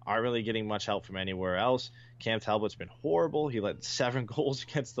aren't really getting much help from anywhere else. Cam Talbot's been horrible. He let 7 goals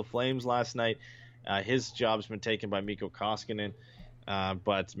against the Flames last night. His job's been taken by Mikko Koskinen.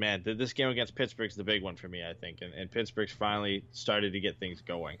 But, man, this game against Pittsburgh's the big one for me, I think. And Pittsburgh's finally started to get things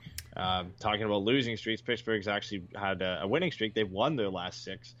going. Talking about losing streaks, Pittsburgh's actually had a winning streak. They've won their last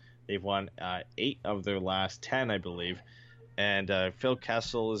 6. They've won 8 of their last 10, I believe. And Phil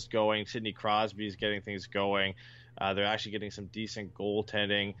Kessel is going. Sidney Crosby is getting things going. They're actually getting some decent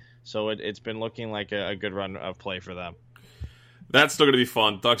goaltending. So it's been looking like a good run of play for them. That's still going to be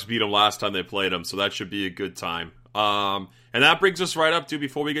fun. Ducks beat them last time they played them, so that should be a good time. And that brings us right up to,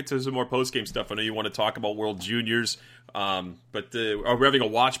 before we get to some more post-game stuff, I know you want to talk about World Juniors, but we're having a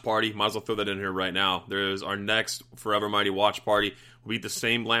watch party. Might as well throw that in here right now. There's our next Forever Mighty watch party. We'll eat the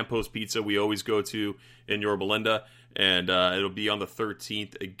same Lamppost Pizza we always go to in Yorba Linda, and it'll be on the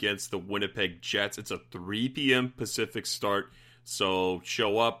 13th against the Winnipeg Jets. It's a 3 p.m. Pacific start, so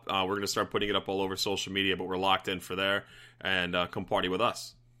show up. We're going to start putting it up all over social media, but we're locked in for there, and come party with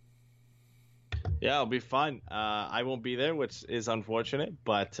us. Yeah, it'll be fun. I won't be there, which is unfortunate,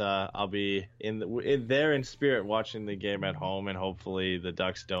 but I'll be there in spirit watching the game at home, and hopefully the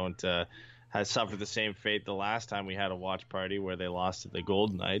Ducks don't have suffered the same fate the last time we had a watch party where they lost to the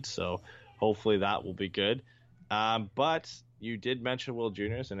Golden Knights, so hopefully that will be good. But you did mention World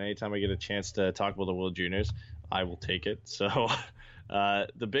Juniors, and anytime I get a chance to talk about the World Juniors, I will take it. So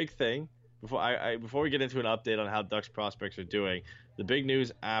the big thing, before we get into an update on how Ducks prospects are doing, the big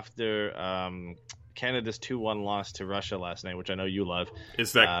news after Canada's 2-1 loss to Russia last night, which I know you love.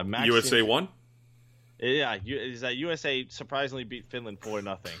 Is that USA won? Yeah, is that USA surprisingly beat Finland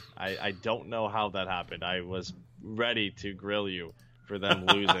 4-0. I don't know how that happened. I was ready to grill you for them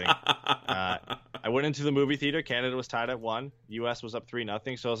losing. I went into the movie theater. Canada was tied at 1. US was up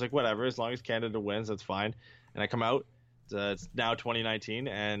 3-0. So I was like, whatever, as long as Canada wins, that's fine. And I come out. It's now 2019,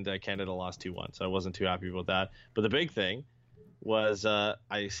 and Canada lost 2-1. So I wasn't too happy about that. But the big thing was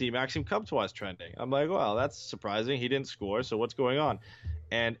I see Maxime Comtois trending. I'm like, well, that's surprising. He didn't score, so what's going on?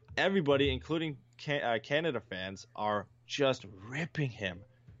 And everybody, including Canada fans, are just ripping him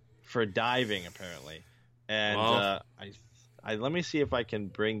for diving, apparently. And I let me see if I can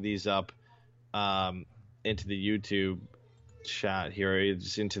bring these up into the YouTube chat here,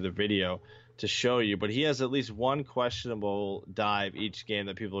 just into the video to show you. But he has at least one questionable dive each game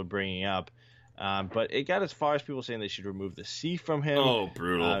that people are bringing up. But it got as far as people saying they should remove the C from him. Oh,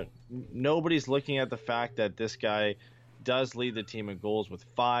 brutal. Nobody's looking at the fact that this guy does lead the team in goals with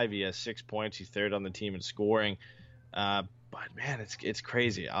 5. He has 6 points. He's third on the team in scoring. But, man, it's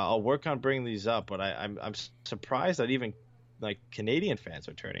crazy. I'll work on bringing these up, but I'm surprised that even Canadian fans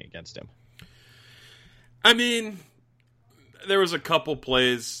are turning against him. I mean, there was a couple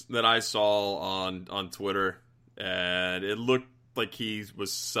plays that I saw on Twitter, and it looked like he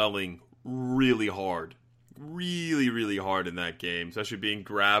was selling really hard in that game, especially being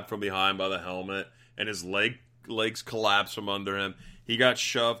grabbed from behind by the helmet, and his legs collapsed from under him. He got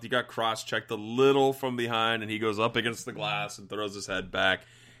shoved, he got cross-checked a little from behind, and he goes up against the glass and throws his head back.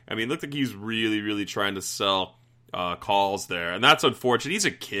 I mean, it looked like he's really trying to sell calls there, and that's unfortunate. He's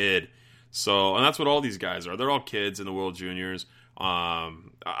a kid, and that's what all these guys are. They're all kids in the World Juniors.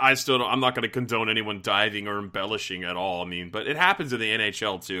 I still don't, I'm not going to condone anyone diving or embellishing at all. I mean, but it happens in the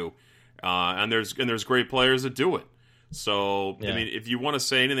NHL too, and there's great players that do it. So I mean, if you want to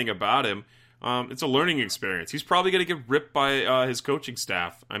say anything about him, it's a learning experience. He's probably going to get ripped by his coaching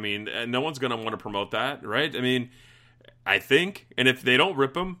staff. I mean, no one's going to want to promote that, right? I mean, I think, and if they don't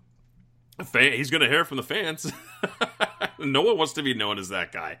rip him, he's going to hear from the fans. No one wants to be known as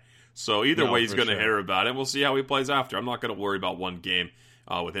that guy. So either way, he's going to hear about it. We'll see how he plays after. I'm not going to worry about one game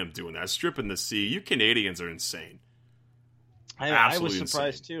with him doing that. Stripping the C. You Canadians are insane. I was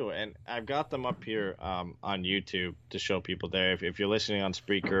surprised too, and I've got them up here on YouTube to show people there. If you're listening on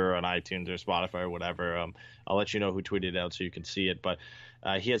Spreaker or on iTunes or Spotify or whatever, I'll let you know who tweeted it out so you can see it. But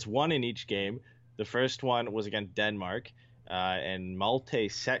he has one in each game. The first one was against Denmark, and Malte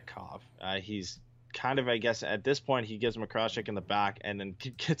Setkov. He's kind of, I guess, at this point, he gives him a cross-check in the back and then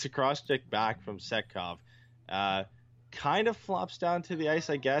gets a cross-check back from Setkov. Kind of flops down to the ice,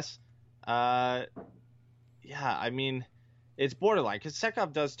 I guess. Yeah, I mean, it's borderline because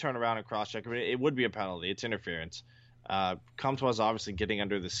Setkov does turn around and cross-check. I mean, it would be a penalty. It's interference. Comtois is obviously getting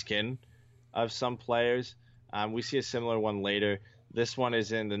under the skin of some players. We see a similar one later. This one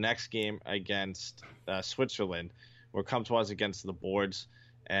is in the next game against Switzerland, where Comtois is against the boards.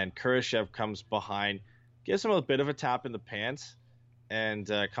 And Kurashev comes behind, gives him a bit of a tap in the pants, and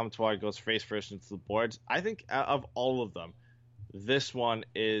Comtois goes face first into the boards. I think of all of them, this one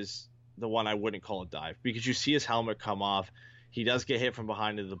is the one I wouldn't call a dive because you see his helmet come off. He does get hit from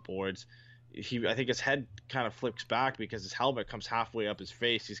behind into the boards. I think his head kind of flips back because his helmet comes halfway up his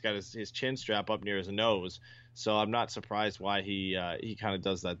face. He's got his chin strap up near his nose, so I'm not surprised why he kind of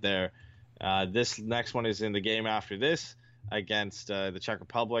does that there. This next one is in the game after this, against the Czech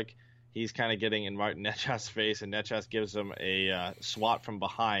Republic. He's kind of getting in Martin Necas's face, and Necas gives him a swat from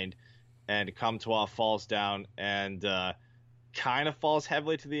behind, and Comtois falls down and kind of falls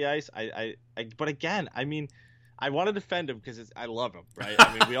heavily to the ice. But again, I mean, I want to defend him because I love him, right?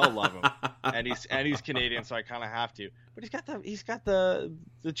 I mean, we all love him, and he's Canadian, so I kind of have to. But he's got the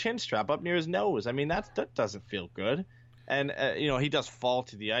chin strap up near his nose. I mean, that doesn't feel good. And he does fall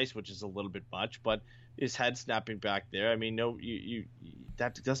to the ice, which is a little bit much, but his head snapping back there. I mean, no, you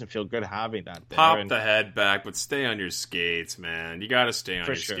that doesn't feel good having that there. Pop the head back, but stay on your skates, man. You got to stay on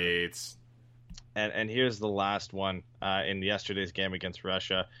your skates. And here's the last one in yesterday's game against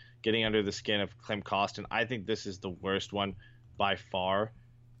Russia, getting under the skin of Klim Kostin. I think this is the worst one by far.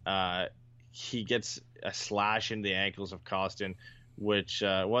 He gets a slash in the ankles of Kostin, which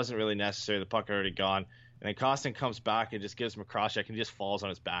wasn't really necessary. The puck had already gone. And then Kostin comes back and just gives him a cross-check and just falls on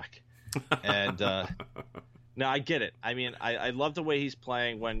his back. And no, I get it. I mean, I love the way he's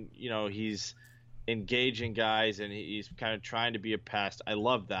playing when, he's engaging guys and he's kind of trying to be a pest. I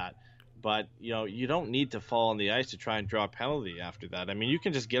love that. But, you don't need to fall on the ice to try and draw a penalty after that. I mean, you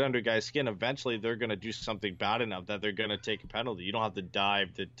can just get under guys' skin. Eventually, they're going to do something bad enough that they're going to take a penalty. You don't have to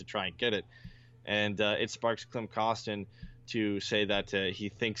dive to try and get it. And it sparks Klim Kostin to say that he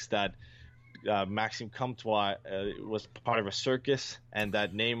thinks that Maxime Comtois was part of a circus, and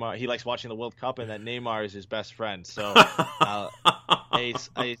that Neymar, he likes watching the World Cup, and that Neymar is his best friend. So,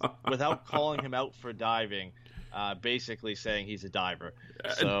 without calling him out for diving, basically saying he's a diver.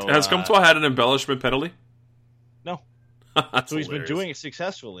 So, has Comtois had an embellishment penalty? No. So he's been doing it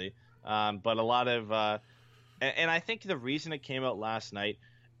successfully, but a lot of and I think the reason it came out last night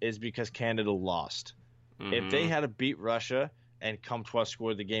is because Canada lost. Mm-hmm. If they had to beat Russia and Comtois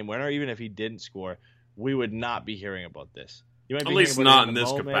scored the game winner, even if he didn't score, we would not be hearing about this. You might be at least not in this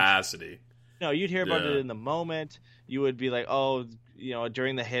moment. Capacity. No, you'd hear about it in the moment. You would be like, oh,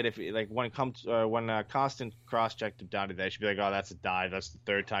 during the hit, if like when Kostin cross-checked him down to that, you'd be like, oh, that's a dive. That's the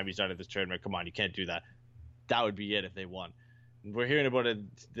third time he's done it this tournament. Come on, you can't do that. That would be it if they won. We're hearing about it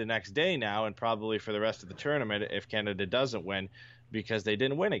the next day now, and probably for the rest of the tournament if Canada doesn't win, because they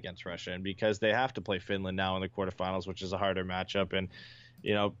didn't win against Russia and because they have to play Finland now in the quarterfinals, which is a harder matchup. And,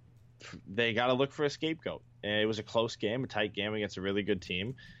 they got to look for a scapegoat. And it was a close game, a tight game against a really good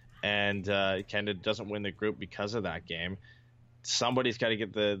team. And Canada doesn't win the group because of that game. Somebody's got to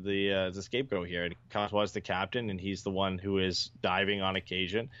get the scapegoat here. And Comtois is the captain, and he's the one who is diving on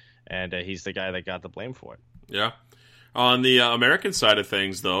occasion. And he's the guy that got the blame for it. Yeah. On the American side of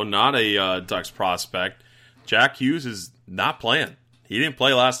things, though, not a Ducks prospect, Jack Hughes is not playing. He didn't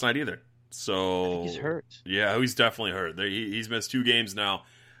play last night either. So I think he's hurt. Yeah, he's definitely hurt. He's missed 2 games now.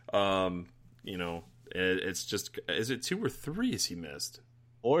 It's just, is it 2 or 3 is he missed?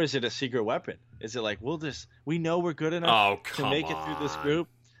 Or is it a secret weapon? Is it like, we know we're good enough to make it through this group?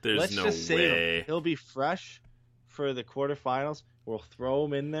 Let's just save him. He'll be fresh for the quarterfinals. We'll throw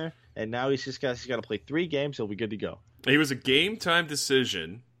him in there, and now he's got to play 3 games. He'll be good to go. He was a game time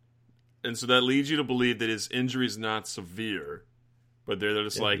decision, and so that leads you to believe that his injury is not severe. But they're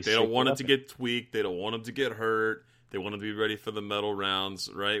just like, they don't want him to get tweaked. They don't want him to get hurt. They want him to be ready for the medal rounds,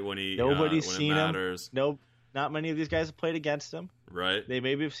 right? When Nobody's when seen it matters. him. No, not many of these guys have played against him. Right. They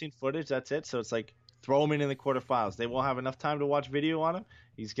maybe have seen footage. That's it. So it's like, throw him in the quarterfinals. They won't have enough time to watch video on him.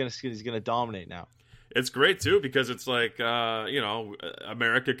 He's gonna dominate now. It's great too because it's like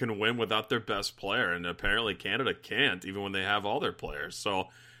America can win without their best player, and apparently Canada can't, even when they have all their players. So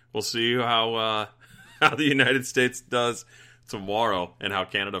we'll see how the United States does tomorrow and how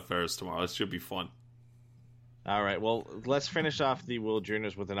Canada fares tomorrow. It should be fun. All right, well, let's finish off the World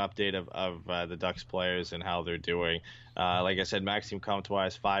Juniors with an update of the Ducks players and how they're doing. Like I said, Maxime Comtois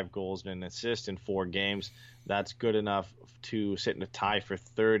has 5 goals and an assist in 4 games. That's good enough to sit in a tie for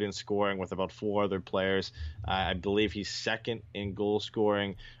third in scoring with about 4 other players. I believe he's second in goal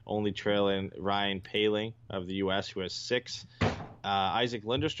scoring, only trailing Ryan Poehling of the U.S., who has 6. Isaac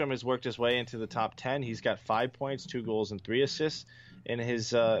Lindstrom has worked his way into the top 10. He's got 5 points, 2 goals, and 3 assists in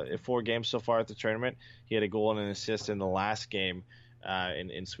his 4 games so far at the tournament. He had a goal and an assist in the last game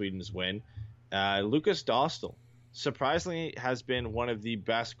in Sweden's win. Lucas Dostal, surprisingly, has been one of the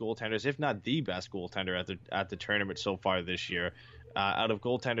best goaltenders, if not the best goaltender at the tournament so far this year. Out of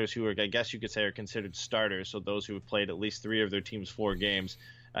goaltenders who are, I guess you could say, are considered starters, so those who have played at least 3 of their team's 4 games,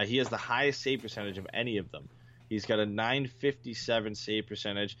 he has the highest save percentage of any of them. He's got a .957 save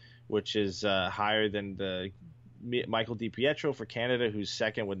percentage, which is higher than the Michael DiPietro for Canada, who's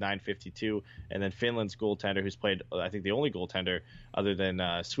second with .952, and then Finland's goaltender, who's played, I think, the only goaltender other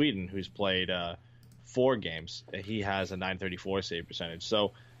than Sweden, who's played 4 games. He has a .934 save percentage.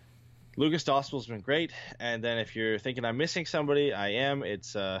 So Lucas Dostal's been great. And then if you're thinking I'm missing somebody, I am.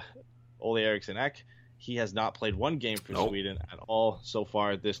 It's Ole Eriksson Ek. He has not played 1 game for Sweden at all so far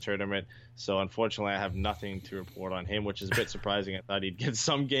at this tournament. So unfortunately, I have nothing to report on him, which is a bit surprising. I thought he'd get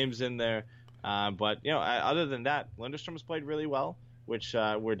some games in there. But, other than that, Lindstrom has played really well, which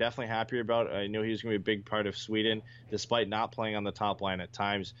we're definitely happy about. I know he was going to be a big part of Sweden, despite not playing on the top line at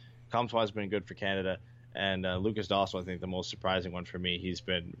times. Comtois has been good for Canada. And Lucas Dostal, I think, the most surprising one for me. He's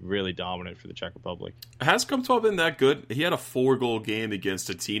been really dominant for the Czech Republic. Has Comtois been that good? He had a 4-goal game against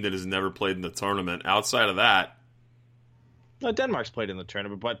a team that has never played in the tournament. Outside of that... No, Denmark's played in the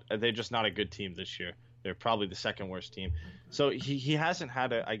tournament, but they're just not a good team this year. They're probably the second worst team. So he hasn't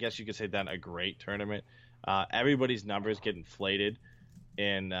had, I guess you could say, then a great tournament. Everybody's numbers get inflated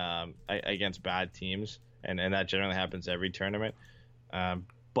in against bad teams, and that generally happens every tournament.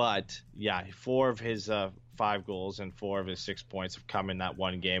 But, yeah, 4 of his 5 goals and 4 of his 6 points have come in that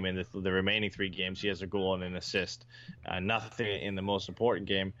one game. In the remaining 3 games, he has a goal and an assist. Nothing in the most important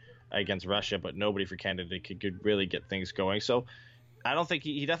game against Russia, but nobody for Canada could really get things going. So I don't think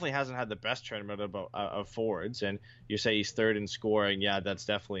he definitely hasn't had the best tournament of forwards. And you say he's third in scoring. Yeah, that's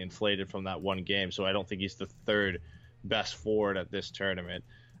definitely inflated from that one game. So I don't think he's the third best forward at this tournament.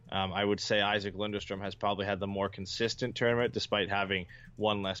 I would say Isaac Lindstrom has probably had the more consistent tournament, despite having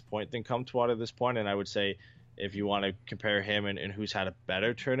 1 less point than Comtois at this point. And I would say if you want to compare him and who's had a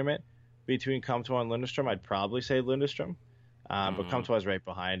better tournament between Comtois and Lindstrom, I'd probably say Lindstrom. But Comtois is right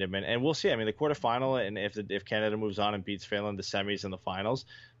behind him. And we'll see. I mean, the quarterfinal, and if Canada moves on and beats Finland, the semis and the finals,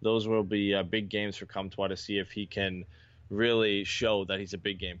 those will be big games for Comtois to see if he can really show that he's a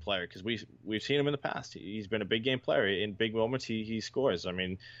big game player, because we've seen him in the past. He's been a big game player. In big moments, he scores. I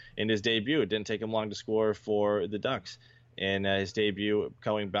mean, in his debut, it didn't take him long to score for the Ducks. In his debut,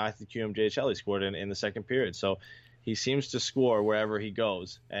 coming back to QMJHL, he scored in the second period. So he seems to score wherever he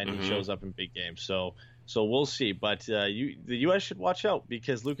goes, and he shows up in big games. So we'll see. But the U.S. should watch out,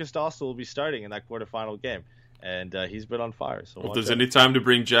 because Lucas Dostal will be starting in that quarterfinal game. And he's been on fire. So if there's any time to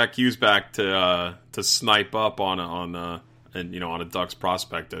bring Jack Hughes back to snipe up on a Ducks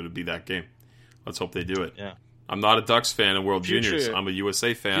prospect, it would be that game. Let's hope they do it. Yeah, I'm not a Ducks fan in World Juniors. I'm a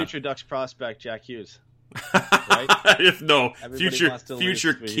USA fan. Future Ducks prospect Jack Hughes. Right?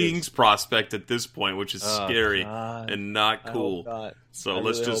 Future Kings prospect at this point, which is scary and not cool. So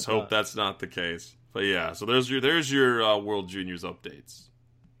let's just hope that's not the case. But yeah, so there's your World Juniors updates.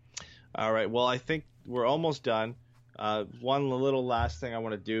 All right. Well, I think we're almost done. One little last thing I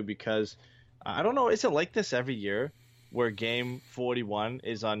want to do, because I don't know, is it like this every year where game 41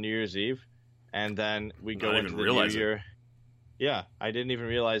 is on New Year's Eve and then we go into the New Year? Yeah, I didn't even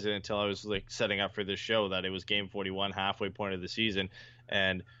realize it until I was setting up for this show that it was game 41, halfway point of the season.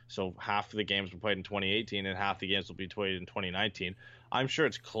 And so half of the games were played in 2018 and half the games will be played in 2019. I'm sure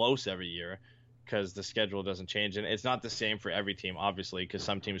it's close every year, because the schedule doesn't change. And it's not the same for every team, obviously, because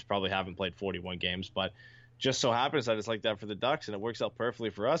some teams probably haven't played 41 games. But just so happens that it's like that for the Ducks, and it works out perfectly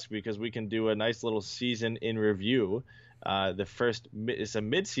for us because we can do a nice little season in review. It's a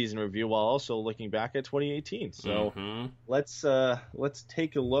mid-season review while also looking back at 2018. So let's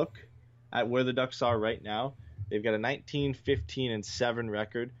take a look at where the Ducks are right now. They've got a 19-15-7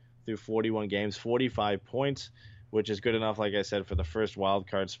 record through 41 games, 45 points, which is good enough, like I said, for the first wild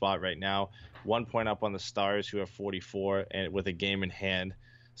card spot right now. 1 point up on the Stars, who have 44, and with a game in hand.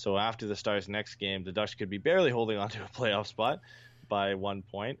 So after the Stars' next game, the Ducks could be barely holding on to a playoff spot by 1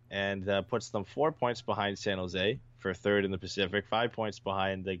 point, and puts them 4 points behind San Jose for third in the Pacific, 5 points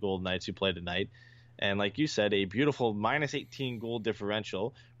behind the Golden Knights, who play tonight. And like you said, a beautiful -18 goal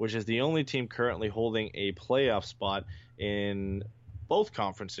differential, which is the only team currently holding a playoff spot in both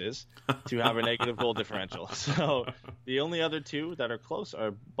conferences to have a negative goal differential. So the only other two that are close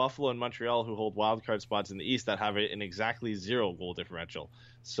are Buffalo and Montreal, who hold wildcard spots in the East that have an exactly 0 goal differential.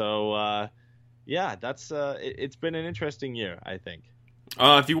 So, that's it's been an interesting year, I think.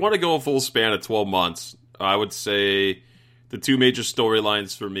 If you want to go a full span of 12 months, I would say the two major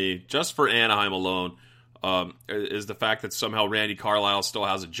storylines for me, just for Anaheim alone, is the fact that somehow Randy Carlyle still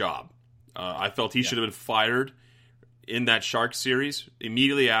has a job. I felt he should have been fired in that Sharks series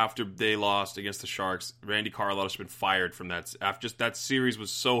immediately after they lost against the Sharks. Randy Carlyle should have been fired from that. After just that series was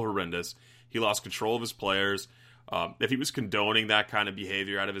so horrendous, he lost control of his players. If he was condoning that kind of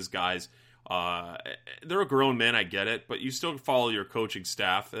behavior out of his guys, they're a grown men, I get it, but you still follow your coaching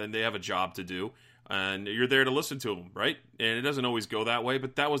staff, and they have a job to do, and you're there to listen to them, right? And it doesn't always go that way,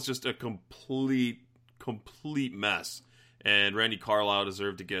 but that was just a complete mess. And Randy Carlyle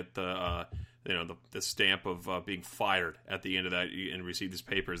deserved to get the stamp of being fired at the end of that and received his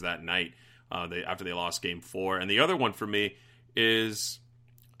papers that night after they lost Game 4. And the other one for me is,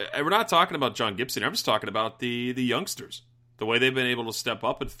 we're not talking about John Gibson. I'm just talking about the youngsters. The way they've been able to step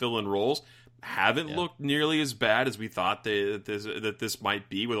up and fill in roles haven't looked nearly as bad as we thought that this might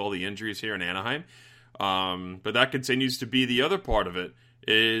be with all the injuries here in Anaheim. But that continues to be the other part of it,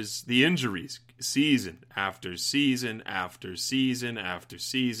 is the injuries. Season after season after season after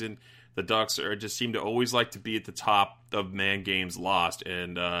season. The Ducks just seem to always like to be at the top of man games lost.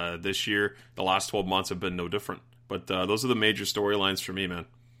 And this year, the last 12 months have been no different. But those are the major storylines for me, man.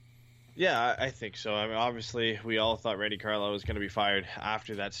 Yeah, I think so. I mean, obviously, we all thought Randy Carlyle was going to be fired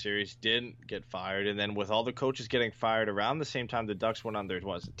after that series. Didn't get fired. And then with all the coaches getting fired around the same time, the Ducks went on their,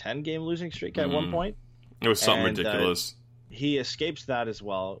 10-game losing streak at one point? It was something ridiculous. He escapes that as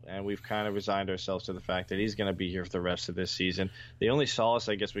well, and we've kind of resigned ourselves to the fact that he's going to be here for the rest of this season. The only solace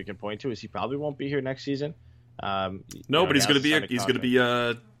I guess we can point to is he probably won't be here next season. But he's going to be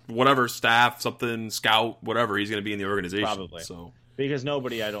whatever staff, something scout, whatever. He's going to be in the organization. Probably. So. Because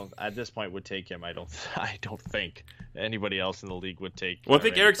nobody, at this point, would take him. I don't think anybody else in the league would take. Well, I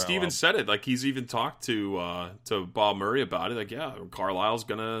think Eric Stevens said it. Like, he's even talked to Bob Murray about it. Like, yeah, Carlisle's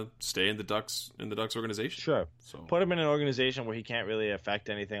gonna stay in the Ducks organization. Sure. So put him in an organization where he can't really affect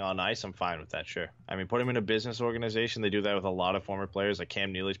anything on ice. I'm fine with that. Sure. I mean, put him in a business organization. They do that with a lot of former players. Like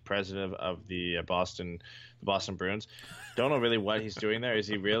Cam Neely's president of the Boston Bruins. Don't know really what he's doing there. Is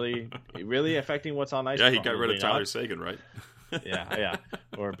he really affecting what's on ice? Yeah, he got rid of Tyler Seguin, right? yeah,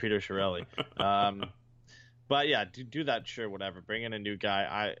 or Peter Chiarelli. But yeah, do that, sure, whatever. Bring in a new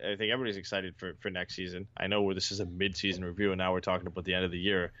guy. I think everybody's excited for next season. I know this is a mid-season review, and now we're talking about the end of the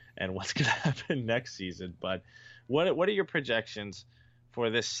year and what's going to happen next season. But what are your projections for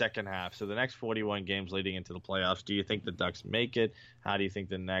this second half? So the next 41 games leading into the playoffs, do you think the Ducks make it? How do you think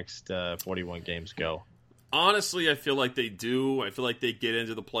the next 41 games go? Honestly, I feel like they do. I feel like they get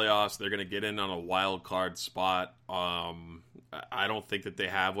into the playoffs. They're going to get in on a wild card spot. I don't think that they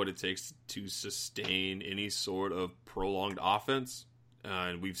have what it takes to sustain any sort of prolonged offense.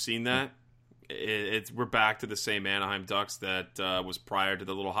 And we've seen that. We're back to the same Anaheim Ducks that was prior to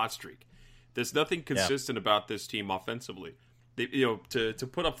the little hot streak. There's nothing consistent about this team offensively. To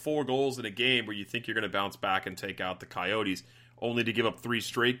put up 4 goals in a game where you think you're going to bounce back and take out the Coyotes, only to give up 3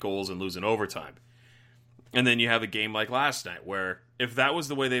 straight goals and lose in overtime. And then you have a game like last night where if that was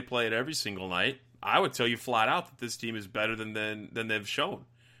the way they play it every single night, I would tell you flat out that this team is better than they've shown.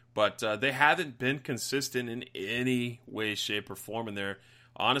 But they haven't been consistent in any way, shape, or form. And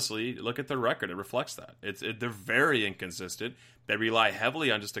honestly, look at their record. It reflects that. They're very inconsistent. They rely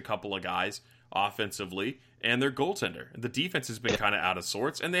heavily on just a couple of guys offensively and their goaltender. The defense has been kind of out of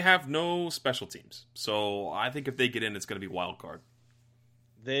sorts, and they have no special teams. So I think if they get in, it's going to be wild card.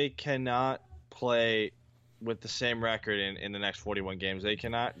 They cannot play with the same record in the next 41 games. They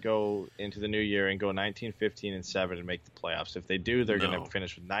cannot go into the new year and go 19-15-7 and make the playoffs. If they do, they're going to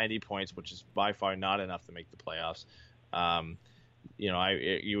finish with 90 points, which is by far not enough to make the playoffs.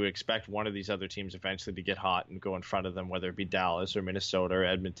 you expect one of these other teams eventually to get hot and go in front of them, whether it be Dallas or Minnesota or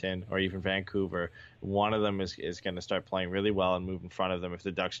Edmonton or even Vancouver. One of them is going to start playing really well and move in front of them if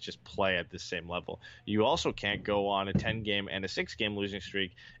the Ducks just play at the same level. You also can't go on a 10-game and a 6-game losing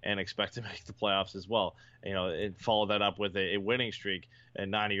streak and expect to make the playoffs as well. And follow that up with a winning streak,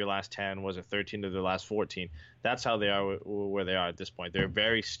 and 9 of your last 10, was it 13 of their last 14. That's how they are where they are at this point. They're a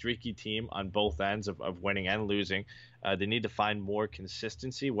very streaky team on both ends of winning and losing. They need to find more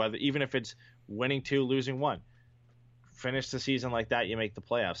consistency, even if it's winning 2, losing 1. Finish the season like that, you make the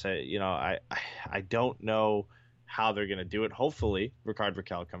playoffs. I don't know how they're going to do it. Hopefully, Rickard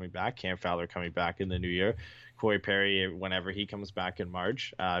Rakell coming back, Cam Fowler coming back in the new year, Corey Perry whenever he comes back in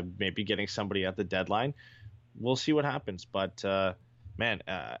March, maybe getting somebody at the deadline. We'll see what happens. But, man,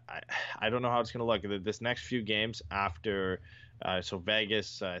 I don't know how it's going to look. This next few games after so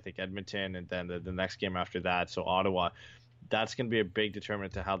Vegas, I think Edmonton, and then the next game after that, so Ottawa, that's going to be a big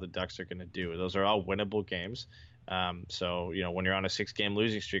determinant to how the Ducks are going to do. Those are all winnable games. So, when you're on a 6-game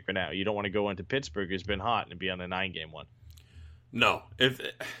losing streak right now, you don't want to go into Pittsburgh, who's been hot, and be on a 9-game one. No. If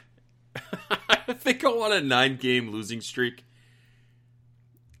they go on a 9-game losing streak,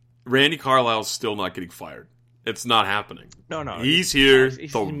 Randy Carlyle's still not getting fired. It's not happening. No. He's here he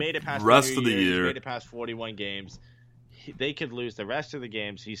the made it past rest of the year. He made it past 41 games. They could lose the rest of the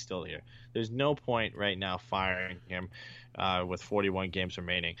games. He's still here. There's no point right now firing him with 41 games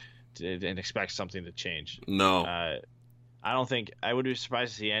remaining and expect something to change. No. I don't think – I would be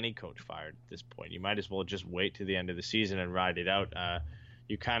surprised to see any coach fired at this point. You might as well just wait to the end of the season and ride it out.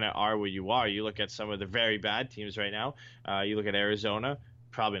 You kind of are where you are. You look at some of the very bad teams right now. You look at Arizona,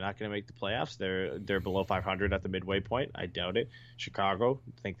 probably not going to make the playoffs. They're below 500 at the midway point. I doubt it. Chicago,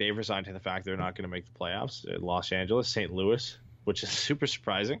 I think they've resigned to the fact they're not going to make the playoffs. Los Angeles, St. Louis, which is super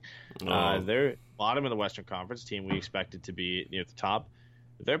surprising. They're bottom of the Western Conference, team we expected to be near the top.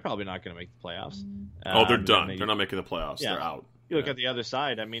 They're probably not going to make the playoffs. They're done. They're not making the playoffs. Yeah. They're out. You look at the other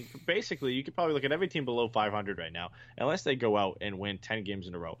side. I mean, basically, you could probably look at every team below 500 right now. Unless they go out and win 10 games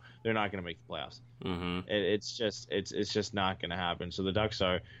in a row, they're not going to make the playoffs. Mm-hmm. It's just not going to happen. So the Ducks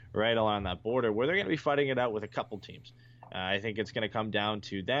are right along that border where they're going to be fighting it out with a couple teams. I think it's going to come down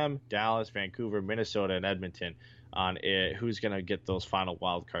to them, Dallas, Vancouver, Minnesota, and Edmonton on who's going to get those final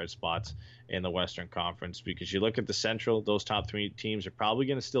wild card spots in the Western Conference. Because you look at the Central, those top 3 teams are probably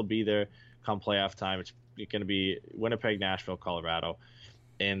going to still be there come playoff time. It's going to be Winnipeg, Nashville, Colorado.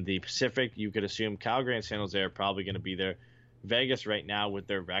 In the Pacific, you could assume Calgary and San Jose are probably going to be there. Vegas right now with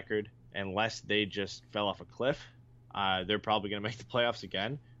their record, unless they just fell off a cliff, they're probably going to make the playoffs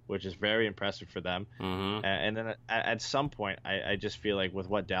again, which is very impressive for them. Mm-hmm. And then at some point, I just feel like with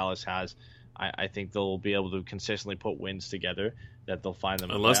what Dallas has, I think they'll be able to consistently put wins together, that they'll find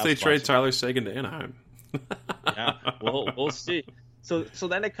them. Unless they trade Tyler Seguin to Anaheim. Yeah, we'll see. So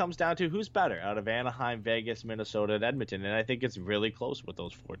then it comes down to who's better out of Anaheim, Vegas, Minnesota, and Edmonton, and I think it's really close with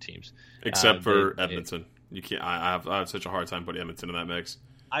those 4 teams. Except for Edmonton, you can't. I have such a hard time putting Edmonton in that mix.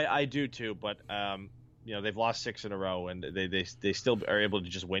 I do too, but they've lost 6 in a row, and they still are able to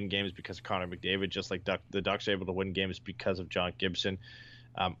just win games because of Connor McDavid, just like the Ducks are able to win games because of John Gibson,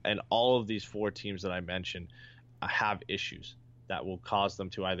 and all of these 4 teams that I mentioned have issues that will cause them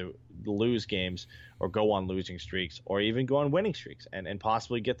to either lose games or go on losing streaks or even go on winning streaks and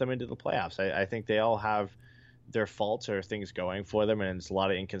possibly get them into the playoffs. I think they all have their faults or things going for them, and it's a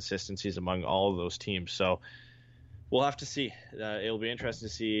lot of inconsistencies among all of those teams. So we'll have to see. It'll be interesting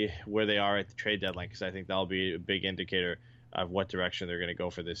to see where they are at the trade deadline, because I think that'll be a big indicator of what direction they're going to go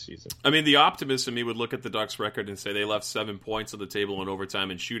for this season. I mean, the optimist in me would look at the Ducks' record and say they left 7 points on the table in overtime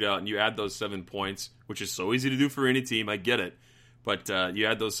and shootout, and you add those 7 points, which is so easy to do for any team, I get it. But you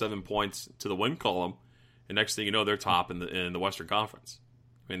add those 7 points to the win column, and next thing you know, they're top in the Western Conference.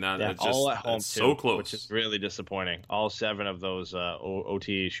 I mean, that's just all at home too, so close, which is really disappointing. All 7 of those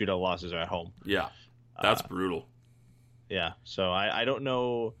OT shootout losses are at home. Yeah, that's brutal. Yeah, so I don't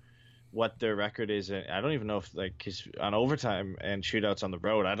know what their record is. I don't even know if, cause on overtime and shootouts on the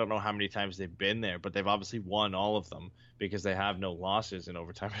road, I don't know how many times they've been there, but they've obviously won all of them because they have no losses in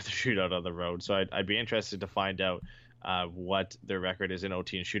overtime or the shootout on the road. So I'd be interested to find out what their record is in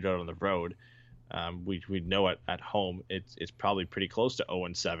OT and shootout on the road. We know it at home. It's probably pretty close to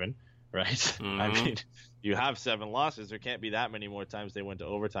 0-7, right? Mm-hmm. I mean, you have 7 losses. There can't be that many more times they went to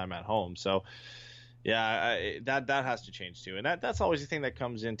overtime at home. So, yeah, that has to change too. And that's always the thing that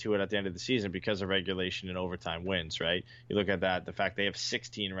comes into it at the end of the season because of regulation and overtime wins, right? You look at that, the fact they have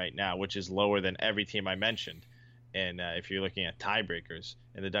 16 right now, which is lower than every team I mentioned. And if you're looking at tiebreakers,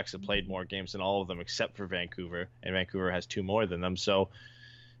 and the Ducks have played more games than all of them except for Vancouver, and Vancouver has 2 more than them. So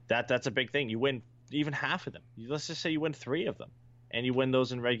that's a big thing. You win even half of them. Let's just say you win 3 of them. and you win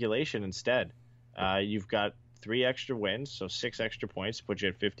those in regulation instead. You've got 3 extra wins, so 6 extra points, put you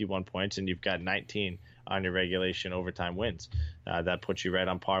at 51 points, and you've got 19 on your regulation overtime wins. That puts you right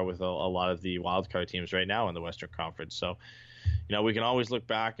on par with a lot of the wildcard teams right now in the Western Conference. So, we can always look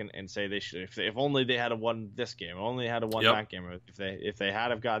back and say they should, if only they had won this game, only had won that game, if they had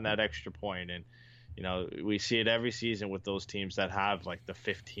have gotten that extra point. And we see it every season with those teams that have like the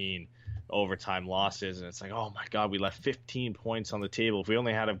 15 overtime losses, and it's like, oh my God, we left 15 points on the table. If we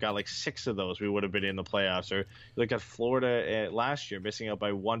only had have got like 6 of those, we would have been in the playoffs. Or look at Florida last year, missing out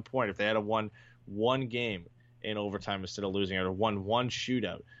by 1 point. If they had won one game in overtime instead of losing, or won one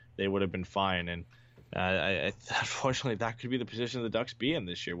shootout, they would have been fine. And unfortunately, that could be the position the Ducks be in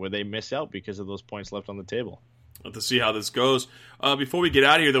this year, where they miss out because of those points left on the table. To see how this goes. Before we get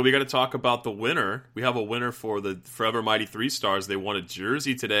out of here, though, we got to talk about the winner. We have a winner for the Forever Mighty 3 Stars. They won a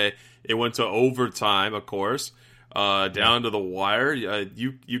jersey today. It went to overtime, of course, down to the wire.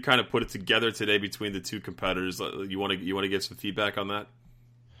 You kind of put it together today between the two competitors. You want to give some feedback on that?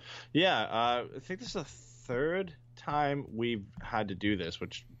 Yeah, I think this is the third time we've had to do this,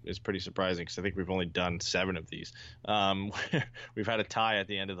 which is pretty surprising because I think we've only done 7 of these. We've had a tie at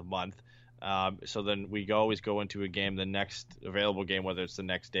the end of the month. So then we always go into a game, the next available game, whether it's the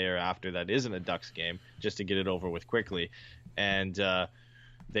next day or after, that isn't a Ducks game, just to get it over with quickly. And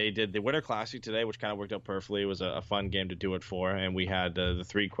they did the Winter Classic today, which kind of worked out perfectly. It was a fun game to do it for, and we had the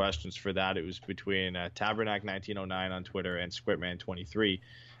 3 questions for that. It was between Tabernac 1909 on Twitter and Squirtman23.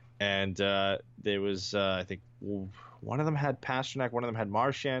 And there was, I think, one of them had Pasternak, one of them had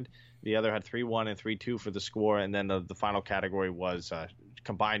Marchand, the other had 3-1 and 3-2 for the score, and then the final category was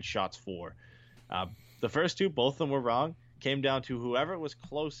combined shots for. The first 2, both of them were wrong. Came down to whoever was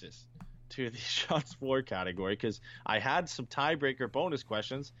closest to the shots for category, because I had some tiebreaker bonus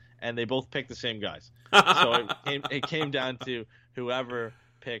questions, and they both picked the same guys. So it came down to whoever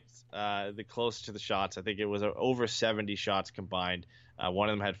picked the closest to the shots. I think it was over 70 shots combined. One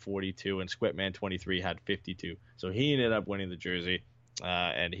of them had 42, and Squitman23 had 52. So he ended up winning the jersey,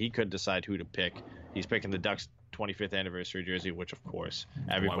 and he couldn't decide who to pick. He's picking the Ducks 25th anniversary jersey, which of course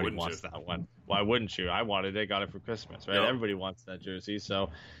everybody wants that one. Why wouldn't you? I wanted it, got it for Christmas, right? Yep. Everybody wants that jersey. So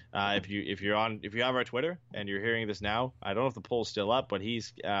if you have our Twitter and you're hearing this now, I don't know if the poll's still up, but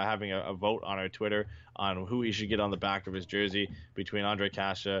he's having a vote on our Twitter on who he should get on the back of his jersey between Andre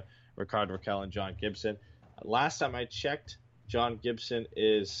Kasha, Rickard Rakell, and John Gibson. Last time I checked, John Gibson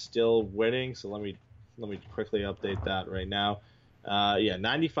is still winning, so let me quickly update that right now.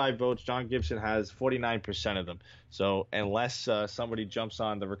 95 votes. John Gibson has 49% of them. So unless somebody jumps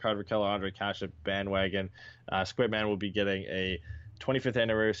on the Rickard Rakell or Andre Kasha bandwagon, Squidman will be getting a 25th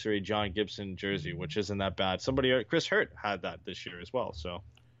anniversary John Gibson jersey, which isn't that bad. Chris Hurt had that this year as well. So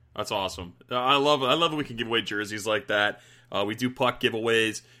that's awesome. I love that we can give away jerseys like that. We do puck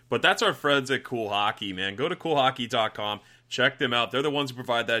giveaways, but that's our friends at Cool Hockey, man. Go to coolhockey.com. Check them out. They're the ones who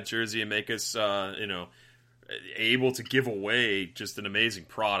provide that jersey and make us, able to give away just an amazing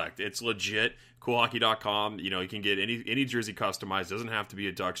product. It's legit. Coolhockey.com. You can get any jersey customized. It doesn't have to be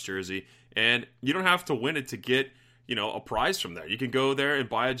a Ducks jersey, and you don't have to win it to get a prize from there. You can go there and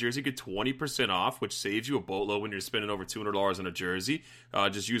buy a jersey, get 20% off, which saves you a boatload when you're spending over $200 on a jersey.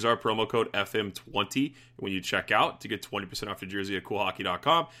 Just use our promo code FM20 when you check out to get 20% off your jersey at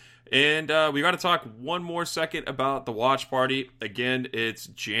coolhockey.com. And we got to talk one more second about the watch party. Again, it's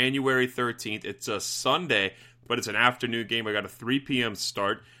January 13th. It's a Sunday, but it's an afternoon game. We got a 3 p.m.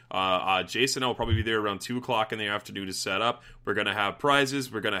 start. Jason and I will probably be there around 2 o'clock in the afternoon to set up. We're going to have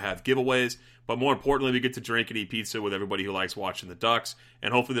prizes. We're going to have giveaways. But more importantly, we get to drink and eat pizza with everybody who likes watching the Ducks.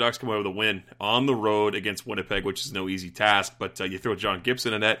 And hopefully the Ducks come away with a win on the road against Winnipeg, which is no easy task. But you throw John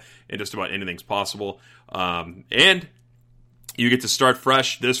Gibson in that, and just about anything's possible. And you get to start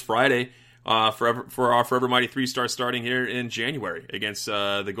fresh this Friday for our Forever Mighty 3 Star starting here in January against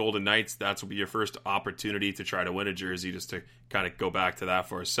the Golden Knights. That will be your first opportunity to try to win a jersey, just to kind of go back to that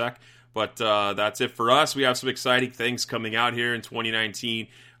for a sec. But that's it for us. We have some exciting things coming out here in 2019.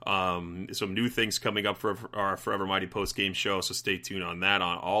 Some new things coming up for our Forever Mighty post-game show, so stay tuned on that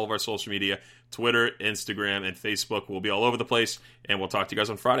on all of our social media, Twitter, Instagram, and Facebook. We'll be all over the place, and we'll talk to you guys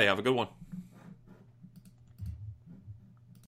on Friday. Have a good one.